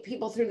to take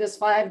people through this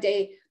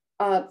 5-day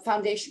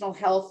foundational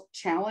health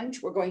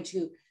challenge. We're going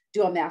to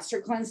do a master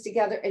cleanse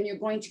together, and you're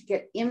going to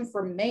get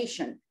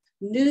information,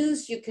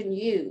 news you can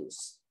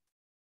use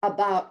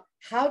about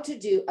how to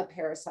do a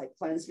parasite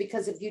cleanse,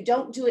 because if you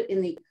don't do it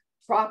in the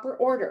proper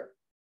order.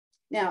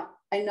 Now,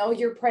 I know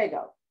you're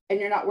prego and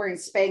you're not wearing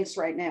Spanx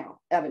right now,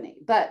 Ebony,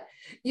 but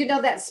you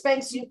know that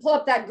Spanx, you pull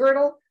up that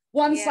girdle,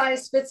 one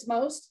size fits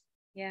most.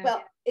 Yeah.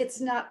 Well,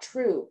 it's not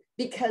true,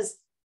 because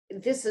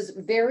this is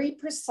very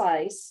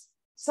precise.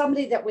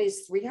 Somebody that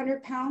weighs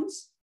 300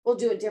 pounds will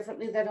do it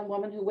differently than a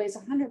woman who weighs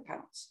 100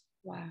 pounds.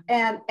 Wow.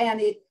 And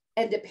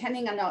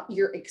depending on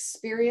your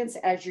experience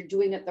as you're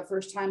doing it the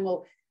first time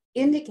will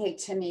indicate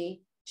to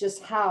me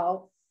just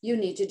how you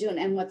need to do it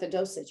and what the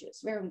dosage is.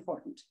 Very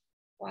important.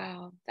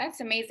 Wow, that's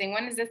amazing.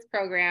 When is this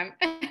program?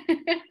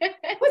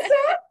 What's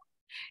that?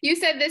 You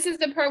said this is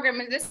the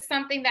program. Is this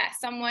something that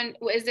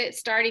is it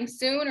starting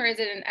soon, or is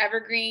it an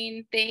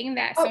evergreen thing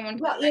that someone?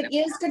 Well, it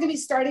is going to be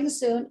starting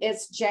soon.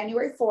 It's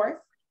January 4th.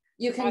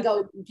 You can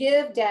go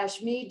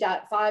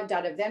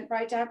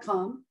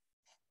give-me.5.eventbrite.com.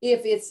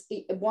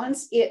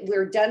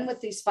 We're done with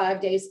these 5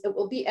 days, it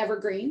will be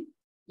evergreen.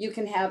 You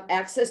can have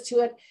access to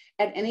it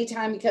at any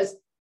time, because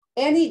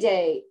any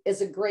day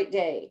is a great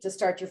day to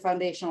start your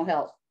foundational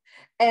health.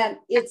 And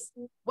it's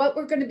what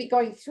we're going to be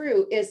going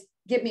through is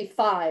give me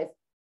 5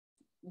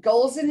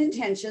 goals and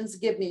intentions,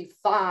 give me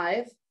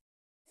 5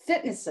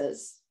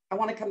 fitnesses. I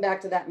want to come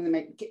back to that in a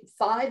minute.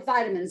 5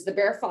 vitamins, the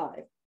bare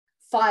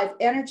 5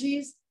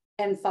 energies,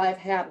 and 5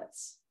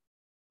 habits.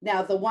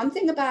 Now, the one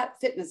thing about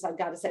fitness, I've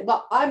got to say,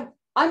 well, I'm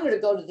going to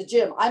go to the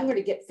gym. I'm going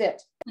to get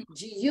fit.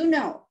 Do you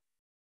know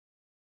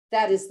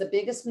that is the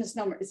biggest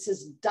misnomer? It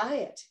says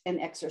diet and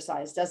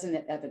exercise, doesn't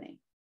it, Ebony?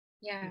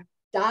 Yeah.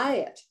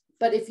 Diet.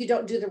 But if you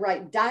don't do the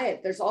right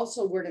diet, there's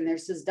also a word in there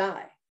that says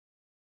die.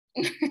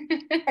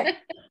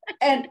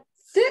 And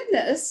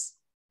fitness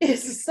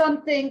is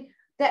something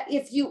that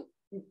if you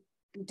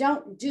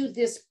don't do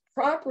this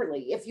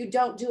properly, if you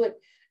don't do it,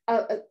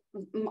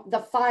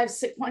 the 5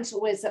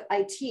 sequential ways that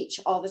I teach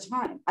all the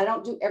time. I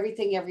don't do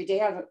everything every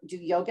day. I don't do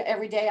yoga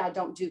every day. I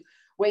don't do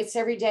weights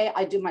every day.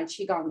 I do my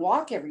Qigong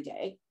walk every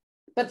day.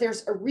 But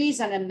there's a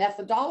reason and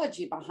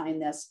methodology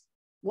behind this.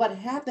 What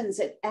happens,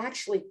 it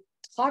actually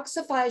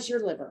toxifies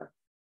your liver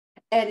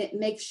and it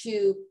makes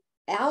you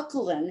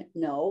alkaline,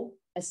 no,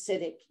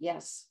 acidic,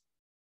 yes.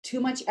 Too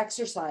much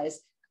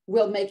exercise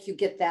will make you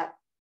get that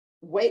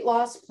weight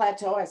loss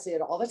plateau. I say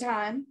it all the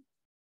time.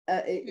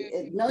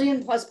 A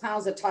million plus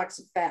pounds of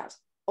toxic fat.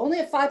 Only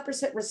a 5%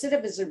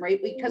 recidivism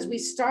rate because we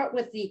start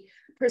with the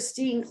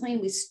Pristine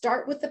Clean. We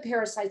start with the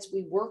parasites.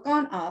 We work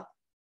on up.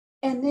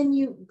 And then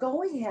you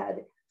go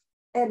ahead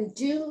and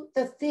do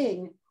the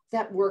thing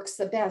that works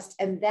the best.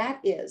 And that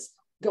is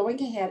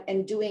going ahead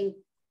and doing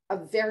a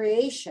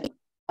variation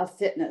of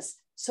fitness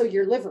so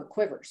your liver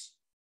quivers.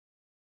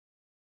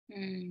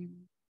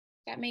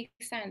 That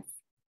makes sense.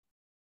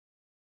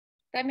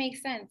 That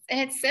makes sense. And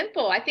it's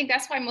simple. I think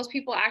that's why most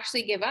people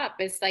actually give up.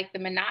 It's like the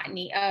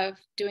monotony of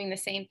doing the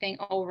same thing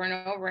over and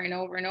over and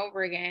over and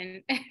over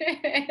again.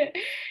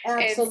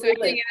 And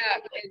switching it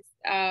up is,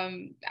 I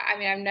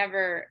mean, I've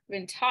never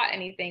been taught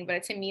anything,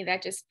 but to me,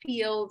 that just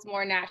feels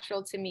more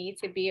natural to me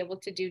to be able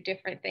to do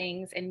different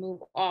things and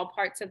move all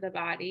parts of the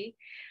body.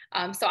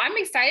 So I'm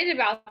excited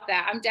about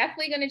that. I'm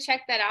definitely going to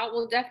check that out.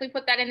 We'll definitely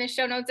put that in the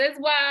show notes as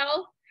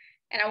well.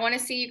 And I want to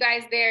see you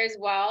guys there as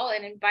well,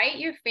 and invite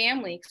your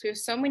family, because we have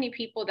so many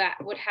people that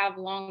would have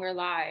longer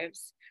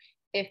lives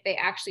if they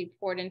actually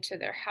poured into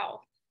their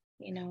health,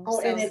 you know. Oh,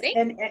 so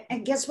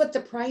and guess what the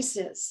price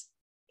is?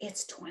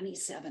 It's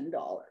 $27.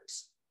 $27.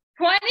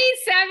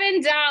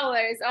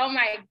 Oh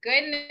my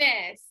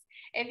goodness.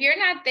 If you're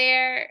not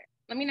there,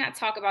 let me not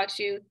talk about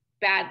you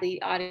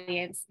badly,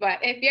 audience, but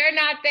if you're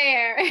not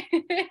there,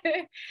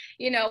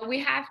 you know, we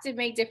have to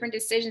make different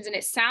decisions. And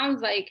it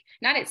sounds and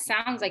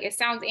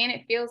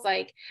it feels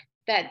like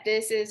that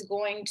this is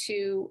going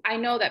to, I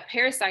know that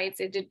parasites,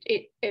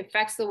 it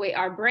affects the way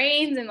our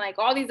brains and like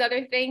all these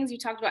other things. You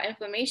talked about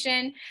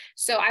inflammation.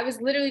 So I was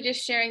literally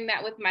just sharing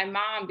that with my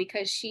mom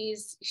because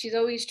she's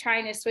always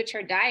trying to switch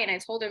her diet. And I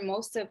told her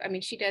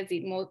she does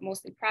eat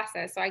mostly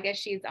processed. So I guess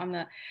she's on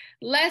the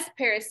less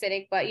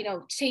parasitic, but you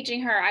know,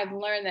 teaching her, I've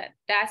learned that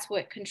that's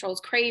what controls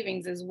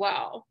cravings as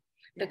well.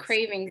 The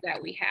cravings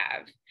that we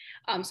have.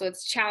 So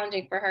it's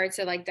challenging for her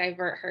to like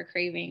divert her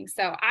cravings.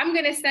 So I'm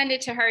going to send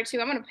it to her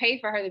too. I'm going to pay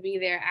for her to be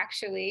there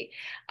actually,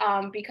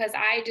 because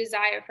I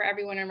desire for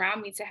everyone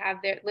around me to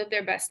live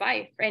their best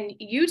life. And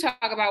you talk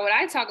about what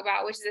I talk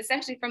about, which is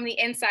essentially from the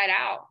inside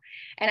out.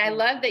 And I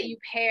love that you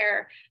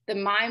pair the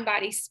mind,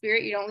 body,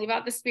 spirit. You don't leave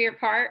out the spirit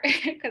part,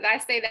 because I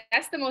say that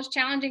that's the most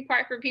challenging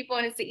part for people.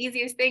 And it's the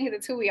easiest thing because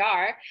it's who we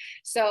are.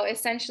 So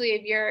essentially,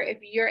 if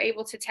you're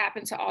able to tap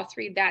into all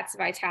three, that's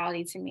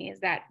vitality to me, is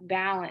that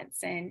balance.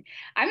 And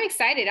I'm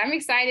excited.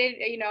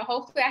 You know,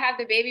 hopefully I have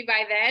the baby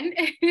by then.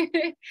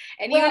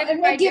 And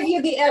we'll give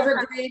you the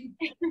evergreen.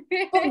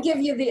 We'll give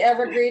you the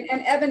evergreen.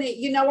 And Ebony,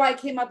 you know why I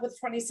came up with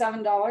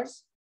 $27?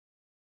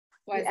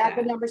 You add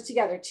the numbers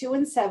together. 2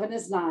 and 7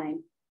 is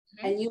 9.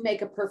 And you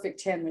make a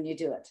perfect 10 when you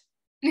do it.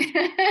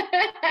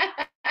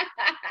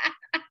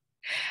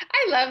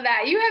 I love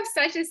that. You have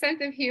such a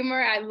sense of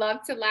humor. I love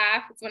to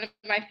laugh. It's one of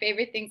my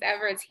favorite things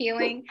ever. It's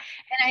healing.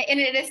 And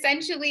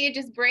it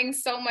just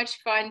brings so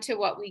much fun to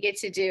what we get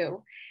to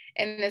do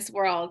in this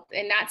world,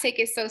 and not take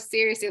it so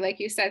seriously. Like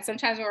you said,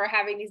 sometimes when we're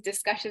having these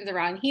discussions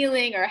around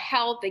healing or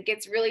health, it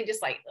gets really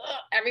just like,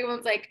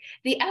 everyone's like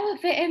the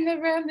elephant in the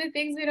room, the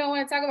things we don't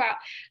want to talk about.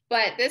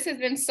 But this has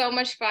been so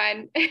much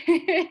fun.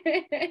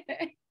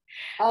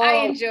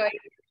 I enjoy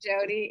it,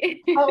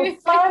 Jody.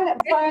 Fun.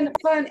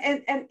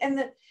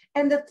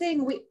 And the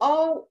thing, we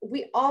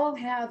all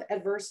have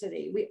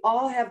adversity. We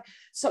all have.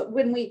 So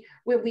when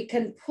we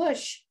can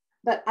push,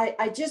 but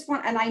I just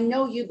want, and I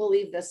know you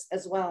believe this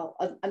as well.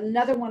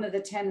 Another one of the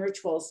 10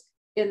 rituals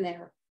in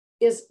there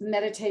is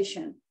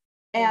meditation.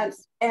 And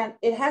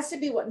it has to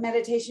be what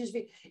meditation is.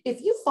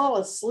 If you fall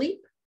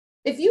asleep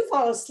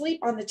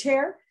on the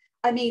chair,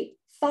 I mean,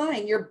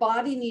 fine, your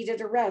body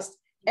needed a rest.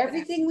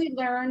 Everything we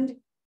learned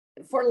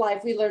for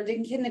life, we learned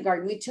in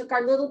kindergarten. We took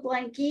our little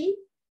blankie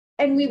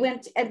and we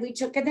went and we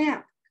took a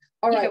nap.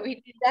 All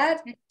right,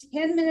 that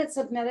 10 minutes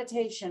of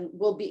meditation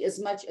will be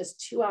as much as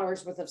 2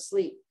 hours worth of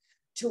sleep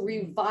to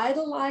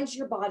revitalize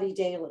your body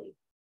daily.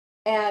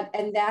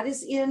 And that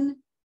is in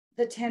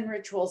the 10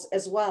 rituals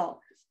as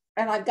well.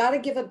 And I've got to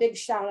give a big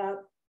shout out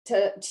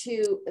to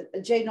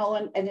Jay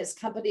Nolan and his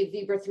company,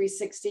 Vibra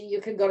 360.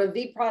 You can go to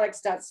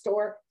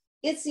vproducts.store.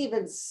 It's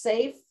even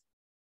safe.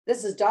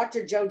 This is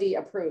Dr.Jo Dee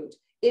approved.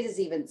 It is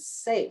even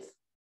safe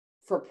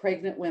for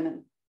pregnant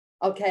women.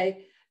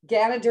 Okay.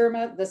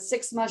 Ganoderma, the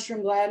 6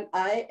 mushroom blend,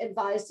 I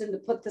advised him to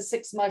put the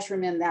 6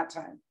 mushroom in that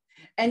time.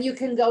 And you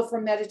can go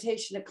from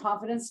meditation to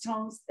confidence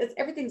tones.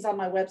 Everything's on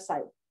my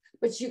website,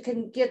 but you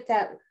can get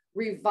that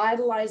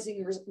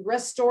revitalizing,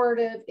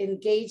 restorative,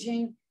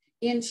 engaging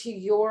into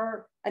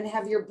your, and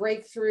have your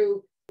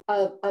breakthrough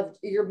of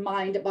your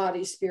mind,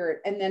 body,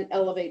 spirit, and then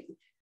elevate.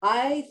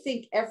 I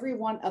think every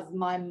one of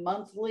my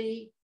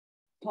monthly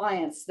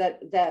clients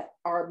that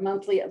are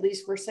monthly, at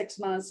least for 6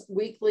 months,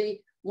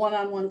 weekly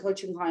one-on-one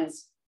coaching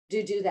clients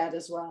do that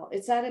as well.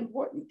 It's that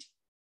important.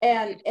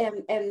 And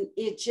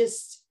it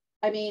just,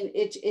 I mean,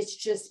 it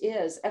just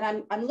is.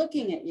 And I'm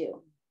looking at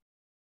you.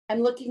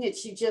 I'm looking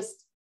at you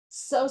just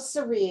so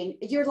serene.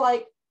 You're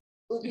like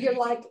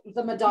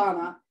the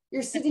Madonna.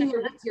 You're sitting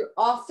here with your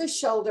off the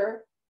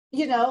shoulder,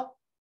 you know,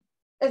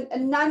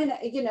 and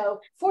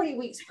 40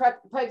 weeks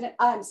pregnant,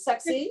 I'm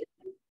sexy.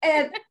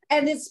 And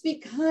it's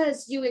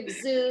because you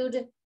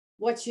exude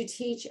what you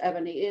teach,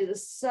 Ebony. It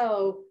is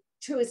so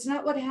true. It's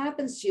not what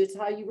happens to you, it's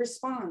how you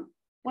respond.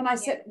 When I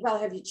said, well,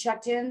 have you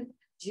checked in?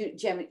 Do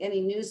you have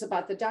any news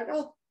about the doctor?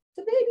 Oh,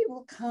 the baby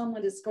will come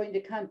when it's going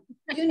to come.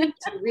 You need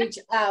to reach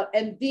out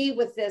and be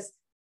with this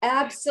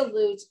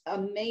absolute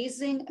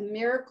amazing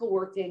miracle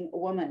working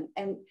woman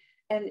and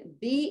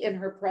be in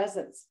her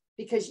presence,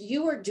 because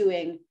you are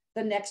doing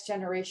the next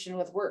generation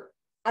with work.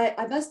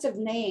 I must have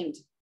named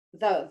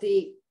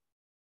the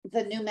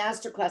new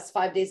masterclass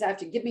 5 days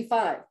after. Give me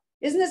 5.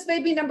 Isn't this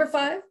baby number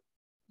 5?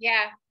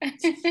 Yeah.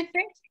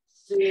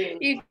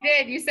 You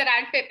did. You said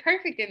I'd fit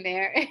perfect in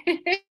there.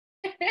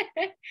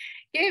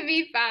 Give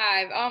me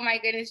 5. Oh my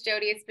goodness, Jo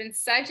Dee, it's been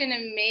such an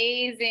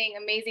amazing,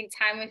 amazing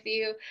time with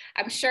you.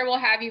 I'm sure we'll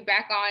have you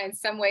back on in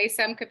some way,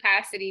 some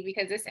capacity,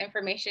 because this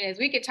information is,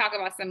 we could talk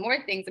about some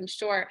more things, I'm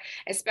sure,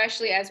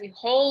 especially as we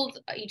hold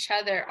each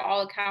other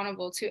all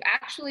accountable to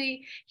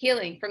actually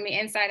healing from the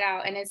inside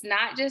out. And it's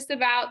not just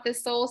about the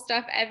soul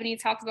stuff Ebony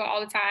talks about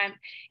all the time.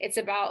 It's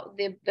about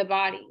the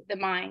body, the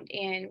mind.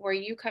 And where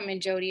you come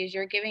in, Jo Dee, is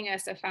you're giving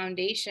us a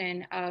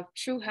foundation of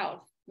true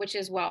health, which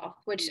is wealth,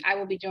 which I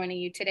will be joining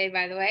you today,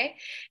 by the way.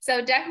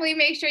 So definitely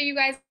make sure you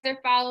guys are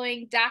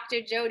following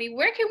Dr.Jo Dee.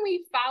 Where can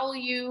we follow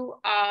you,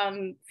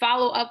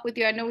 follow up with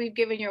you? I know we've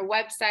given your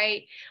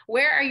website.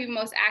 Where are you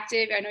most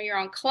active? I know you're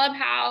on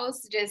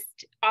Clubhouse,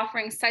 just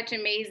offering such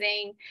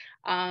amazing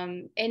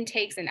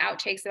intakes and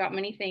outtakes about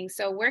many things.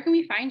 So where can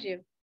we find you?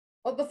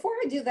 Well, before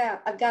I do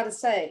that, I've got to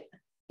say,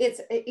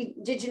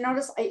 did you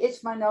notice I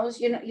itch my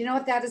nose? You know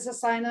what that is a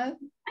sign of?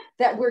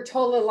 That we're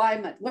total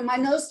alignment. When my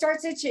nose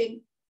starts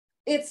itching,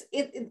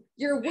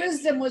 your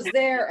wisdom was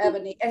there,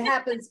 Ebony. It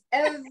happens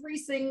every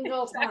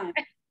single time.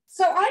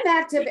 So I'm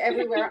active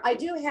everywhere. I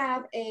do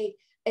have a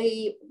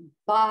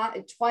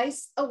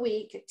twice a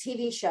week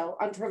TV show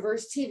on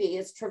Traverse TV.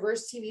 It's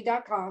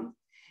traversetv.com.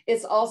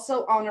 It's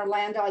also on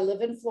Orlando. I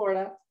live in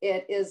Florida.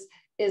 It is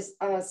a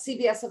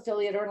CBS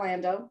affiliate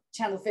Orlando,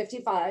 channel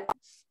 55.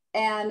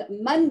 And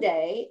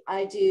Monday,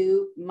 I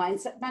do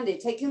Mindset Monday,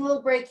 taking a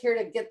little break here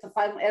to get the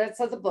final edits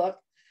of the book.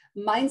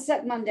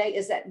 Mindset Monday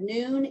is at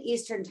noon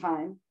Eastern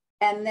time.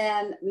 And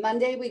then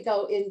Monday we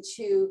go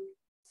into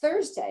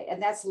Thursday, and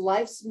that's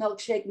Life's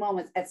Milkshake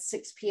Moments at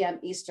 6 p.m.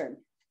 Eastern.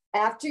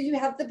 After you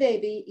have the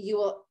baby, you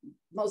will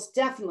most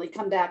definitely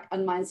come back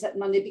on Mindset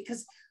Monday,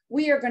 because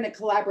we are going to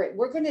collaborate.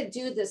 We're going to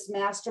do this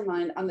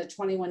mastermind on the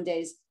 21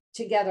 days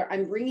together.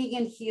 I'm bringing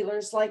in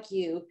healers like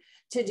you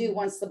to do,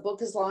 once the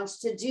book is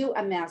launched, to do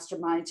a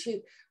mastermind,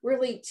 to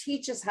really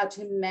teach us how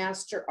to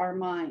master our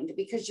mind,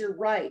 because you're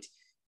right.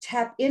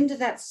 Tap into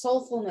that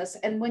soulfulness.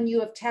 And when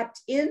you have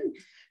tapped into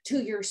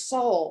your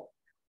soul,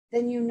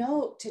 then you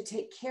know to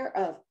take care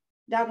of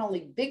not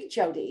only big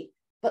Jo Dee,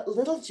 but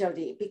little Jo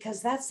Dee, because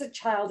that's the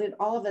child in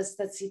all of us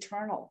that's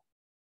eternal.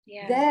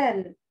 Yeah.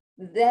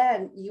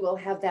 Then you will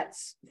have that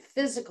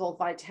physical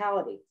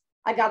vitality.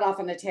 I got off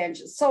on a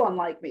tangent, so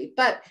unlike me,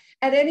 but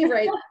at any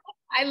rate,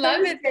 I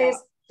love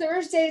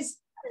Thursday's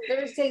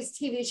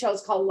TV show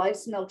is called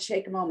Life's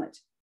Milkshake Moment.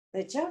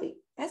 But Jo Dee,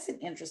 that's an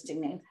interesting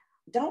name.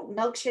 Don't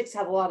milkshakes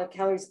have a lot of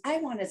calories? I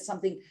wanted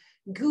something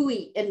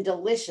gooey and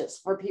delicious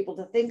for people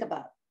to think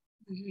about.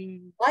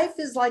 Mm-hmm. Life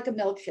is like a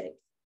milkshake.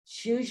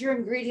 Choose your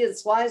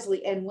ingredients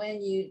wisely. And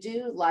when you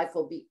do, life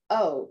will be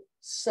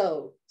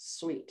so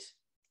sweet.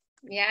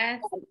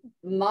 Yes.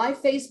 My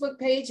Facebook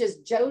page is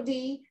Jo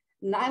Dee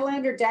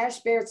Nylander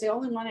Bear. It's the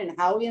only one in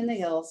Howie in the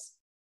Hills.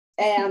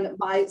 And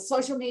my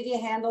social media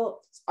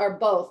handles are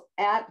both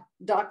at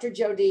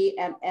Dr.Jo Dee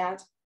and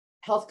at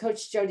Health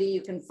Coach Jo Dee.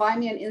 You can find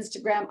me on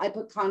Instagram. I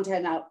put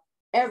content out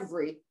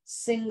every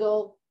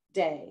single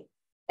day.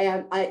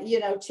 And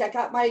check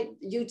out my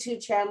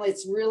YouTube channel.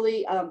 It's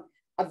really a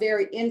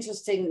very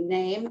interesting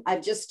name.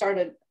 I've just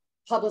started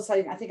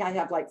publicizing. I think I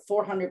have like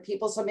 400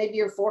 people. So maybe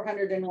you're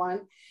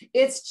 401.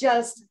 It's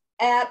just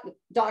at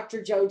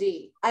Dr.Jo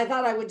Dee. I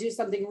thought I would do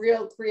something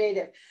real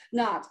creative.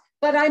 Not,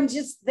 but I'm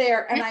just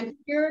there, and I'm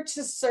here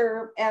to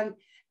serve.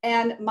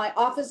 And my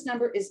office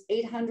number is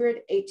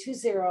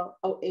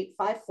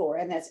 800-820-0854.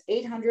 And that's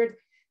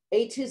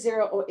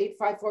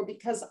 800-820-0854,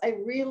 because I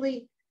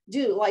really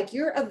do. Like,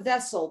 you're a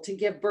vessel to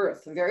give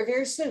birth very,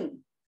 very soon.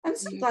 I'm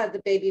so glad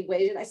the baby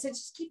waited. I said,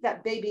 just keep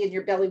that baby in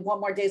your belly one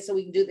more day so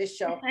we can do this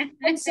show.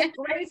 I'm so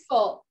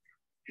grateful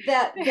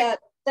that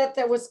that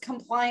there was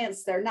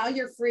compliance there. Now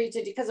you're free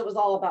to, because it was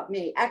all about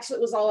me. Actually,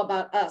 it was all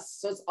about us.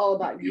 So it's all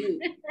about you.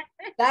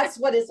 That's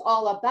what it's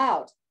all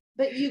about.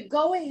 But you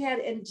go ahead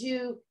and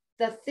do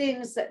the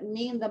things that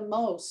mean the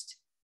most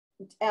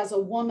as a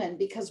woman,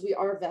 because we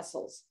are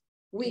vessels.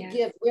 We're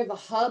the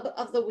hub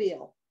of the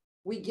wheel.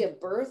 We give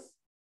birth,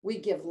 we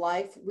give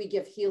life, we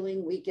give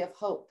healing, we give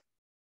hope.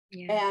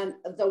 And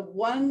the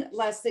one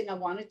last thing I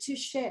wanted to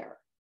share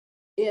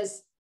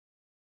is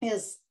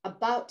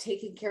about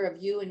taking care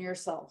of you and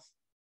yourself,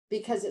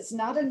 because it's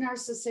not a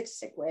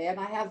narcissistic way. And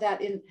I have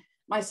that in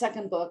my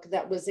second book,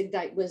 that was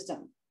Ignite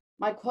Wisdom.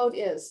 My quote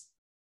is,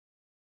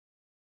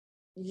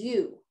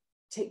 you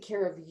take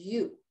care of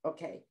you.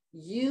 Okay.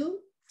 You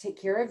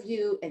take care of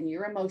you and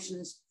your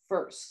emotions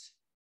first.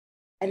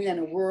 And then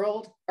a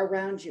world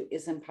around you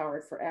is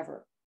empowered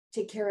forever.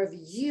 Take care of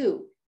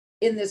you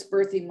in this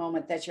birthing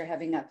moment that you're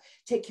having up.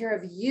 Take care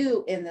of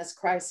you in this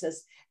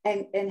crisis,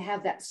 and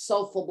have that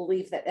soulful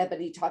belief that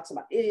Ebony talks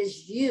about. It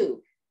is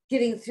you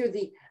getting through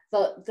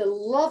the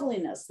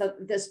loveliness of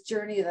this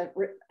journey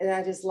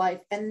that is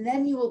life. And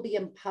then you will be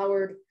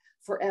empowered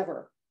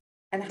forever.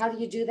 And how do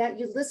you do that?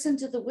 You listen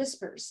to the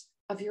whispers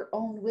of your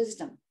own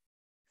wisdom.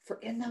 For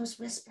in those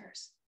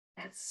whispers,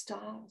 that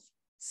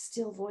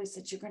still voice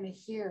that you're going to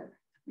hear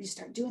when you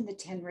start doing the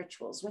 10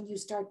 rituals, when you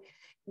start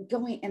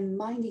going and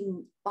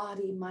minding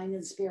body, mind,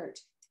 and spirit,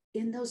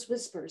 in those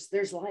whispers,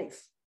 there's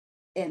life.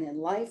 And in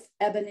life,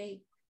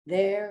 Ebony,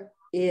 there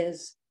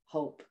is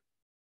hope.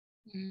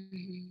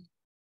 Mm-hmm.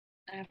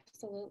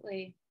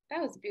 Absolutely.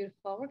 That was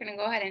beautiful. We're going to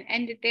go ahead and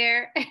end it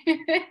there.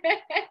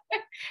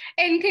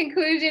 In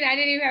conclusion, I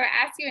didn't even have to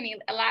ask you any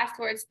last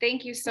words.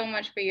 Thank you so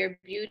much for your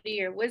beauty,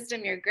 your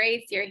wisdom, your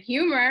grace, your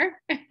humor,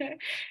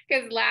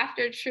 because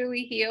laughter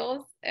truly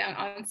heals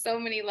on so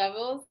many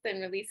levels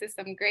and releases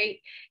some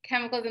great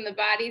chemicals in the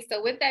body.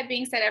 So with that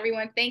being said,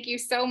 everyone, thank you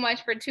so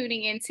much for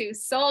tuning into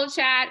Soul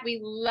Chat.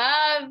 We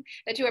love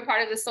that you are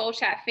part of the Soul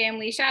Chat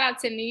family. Shout out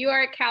to New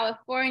York,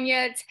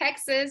 California,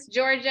 Texas,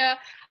 Georgia,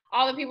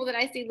 all the people that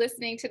I see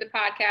listening to the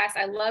podcast.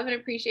 I love and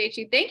appreciate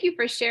you. Thank you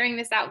for sharing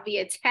this out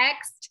via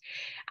text.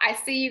 I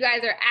see you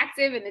guys are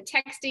active in the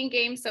texting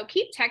game, so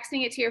keep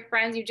texting it to your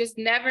friends. You just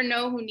never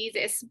know who needs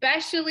it,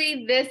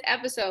 especially this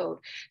episode.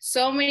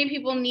 So many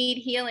people need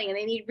healing and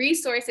they need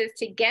resources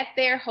to get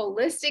there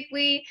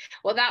holistically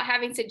without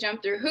having to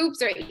jump through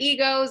hoops or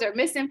egos or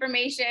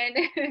misinformation.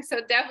 So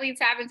definitely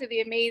tap into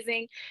the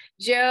amazing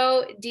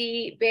Jo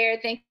Dee Baird.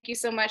 Thank you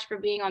so much for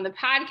being on the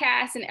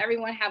podcast, and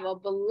everyone have a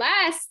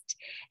blessed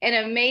and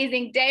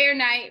amazing day or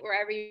night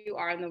wherever you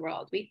are in the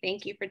world. We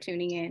thank you for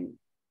tuning in.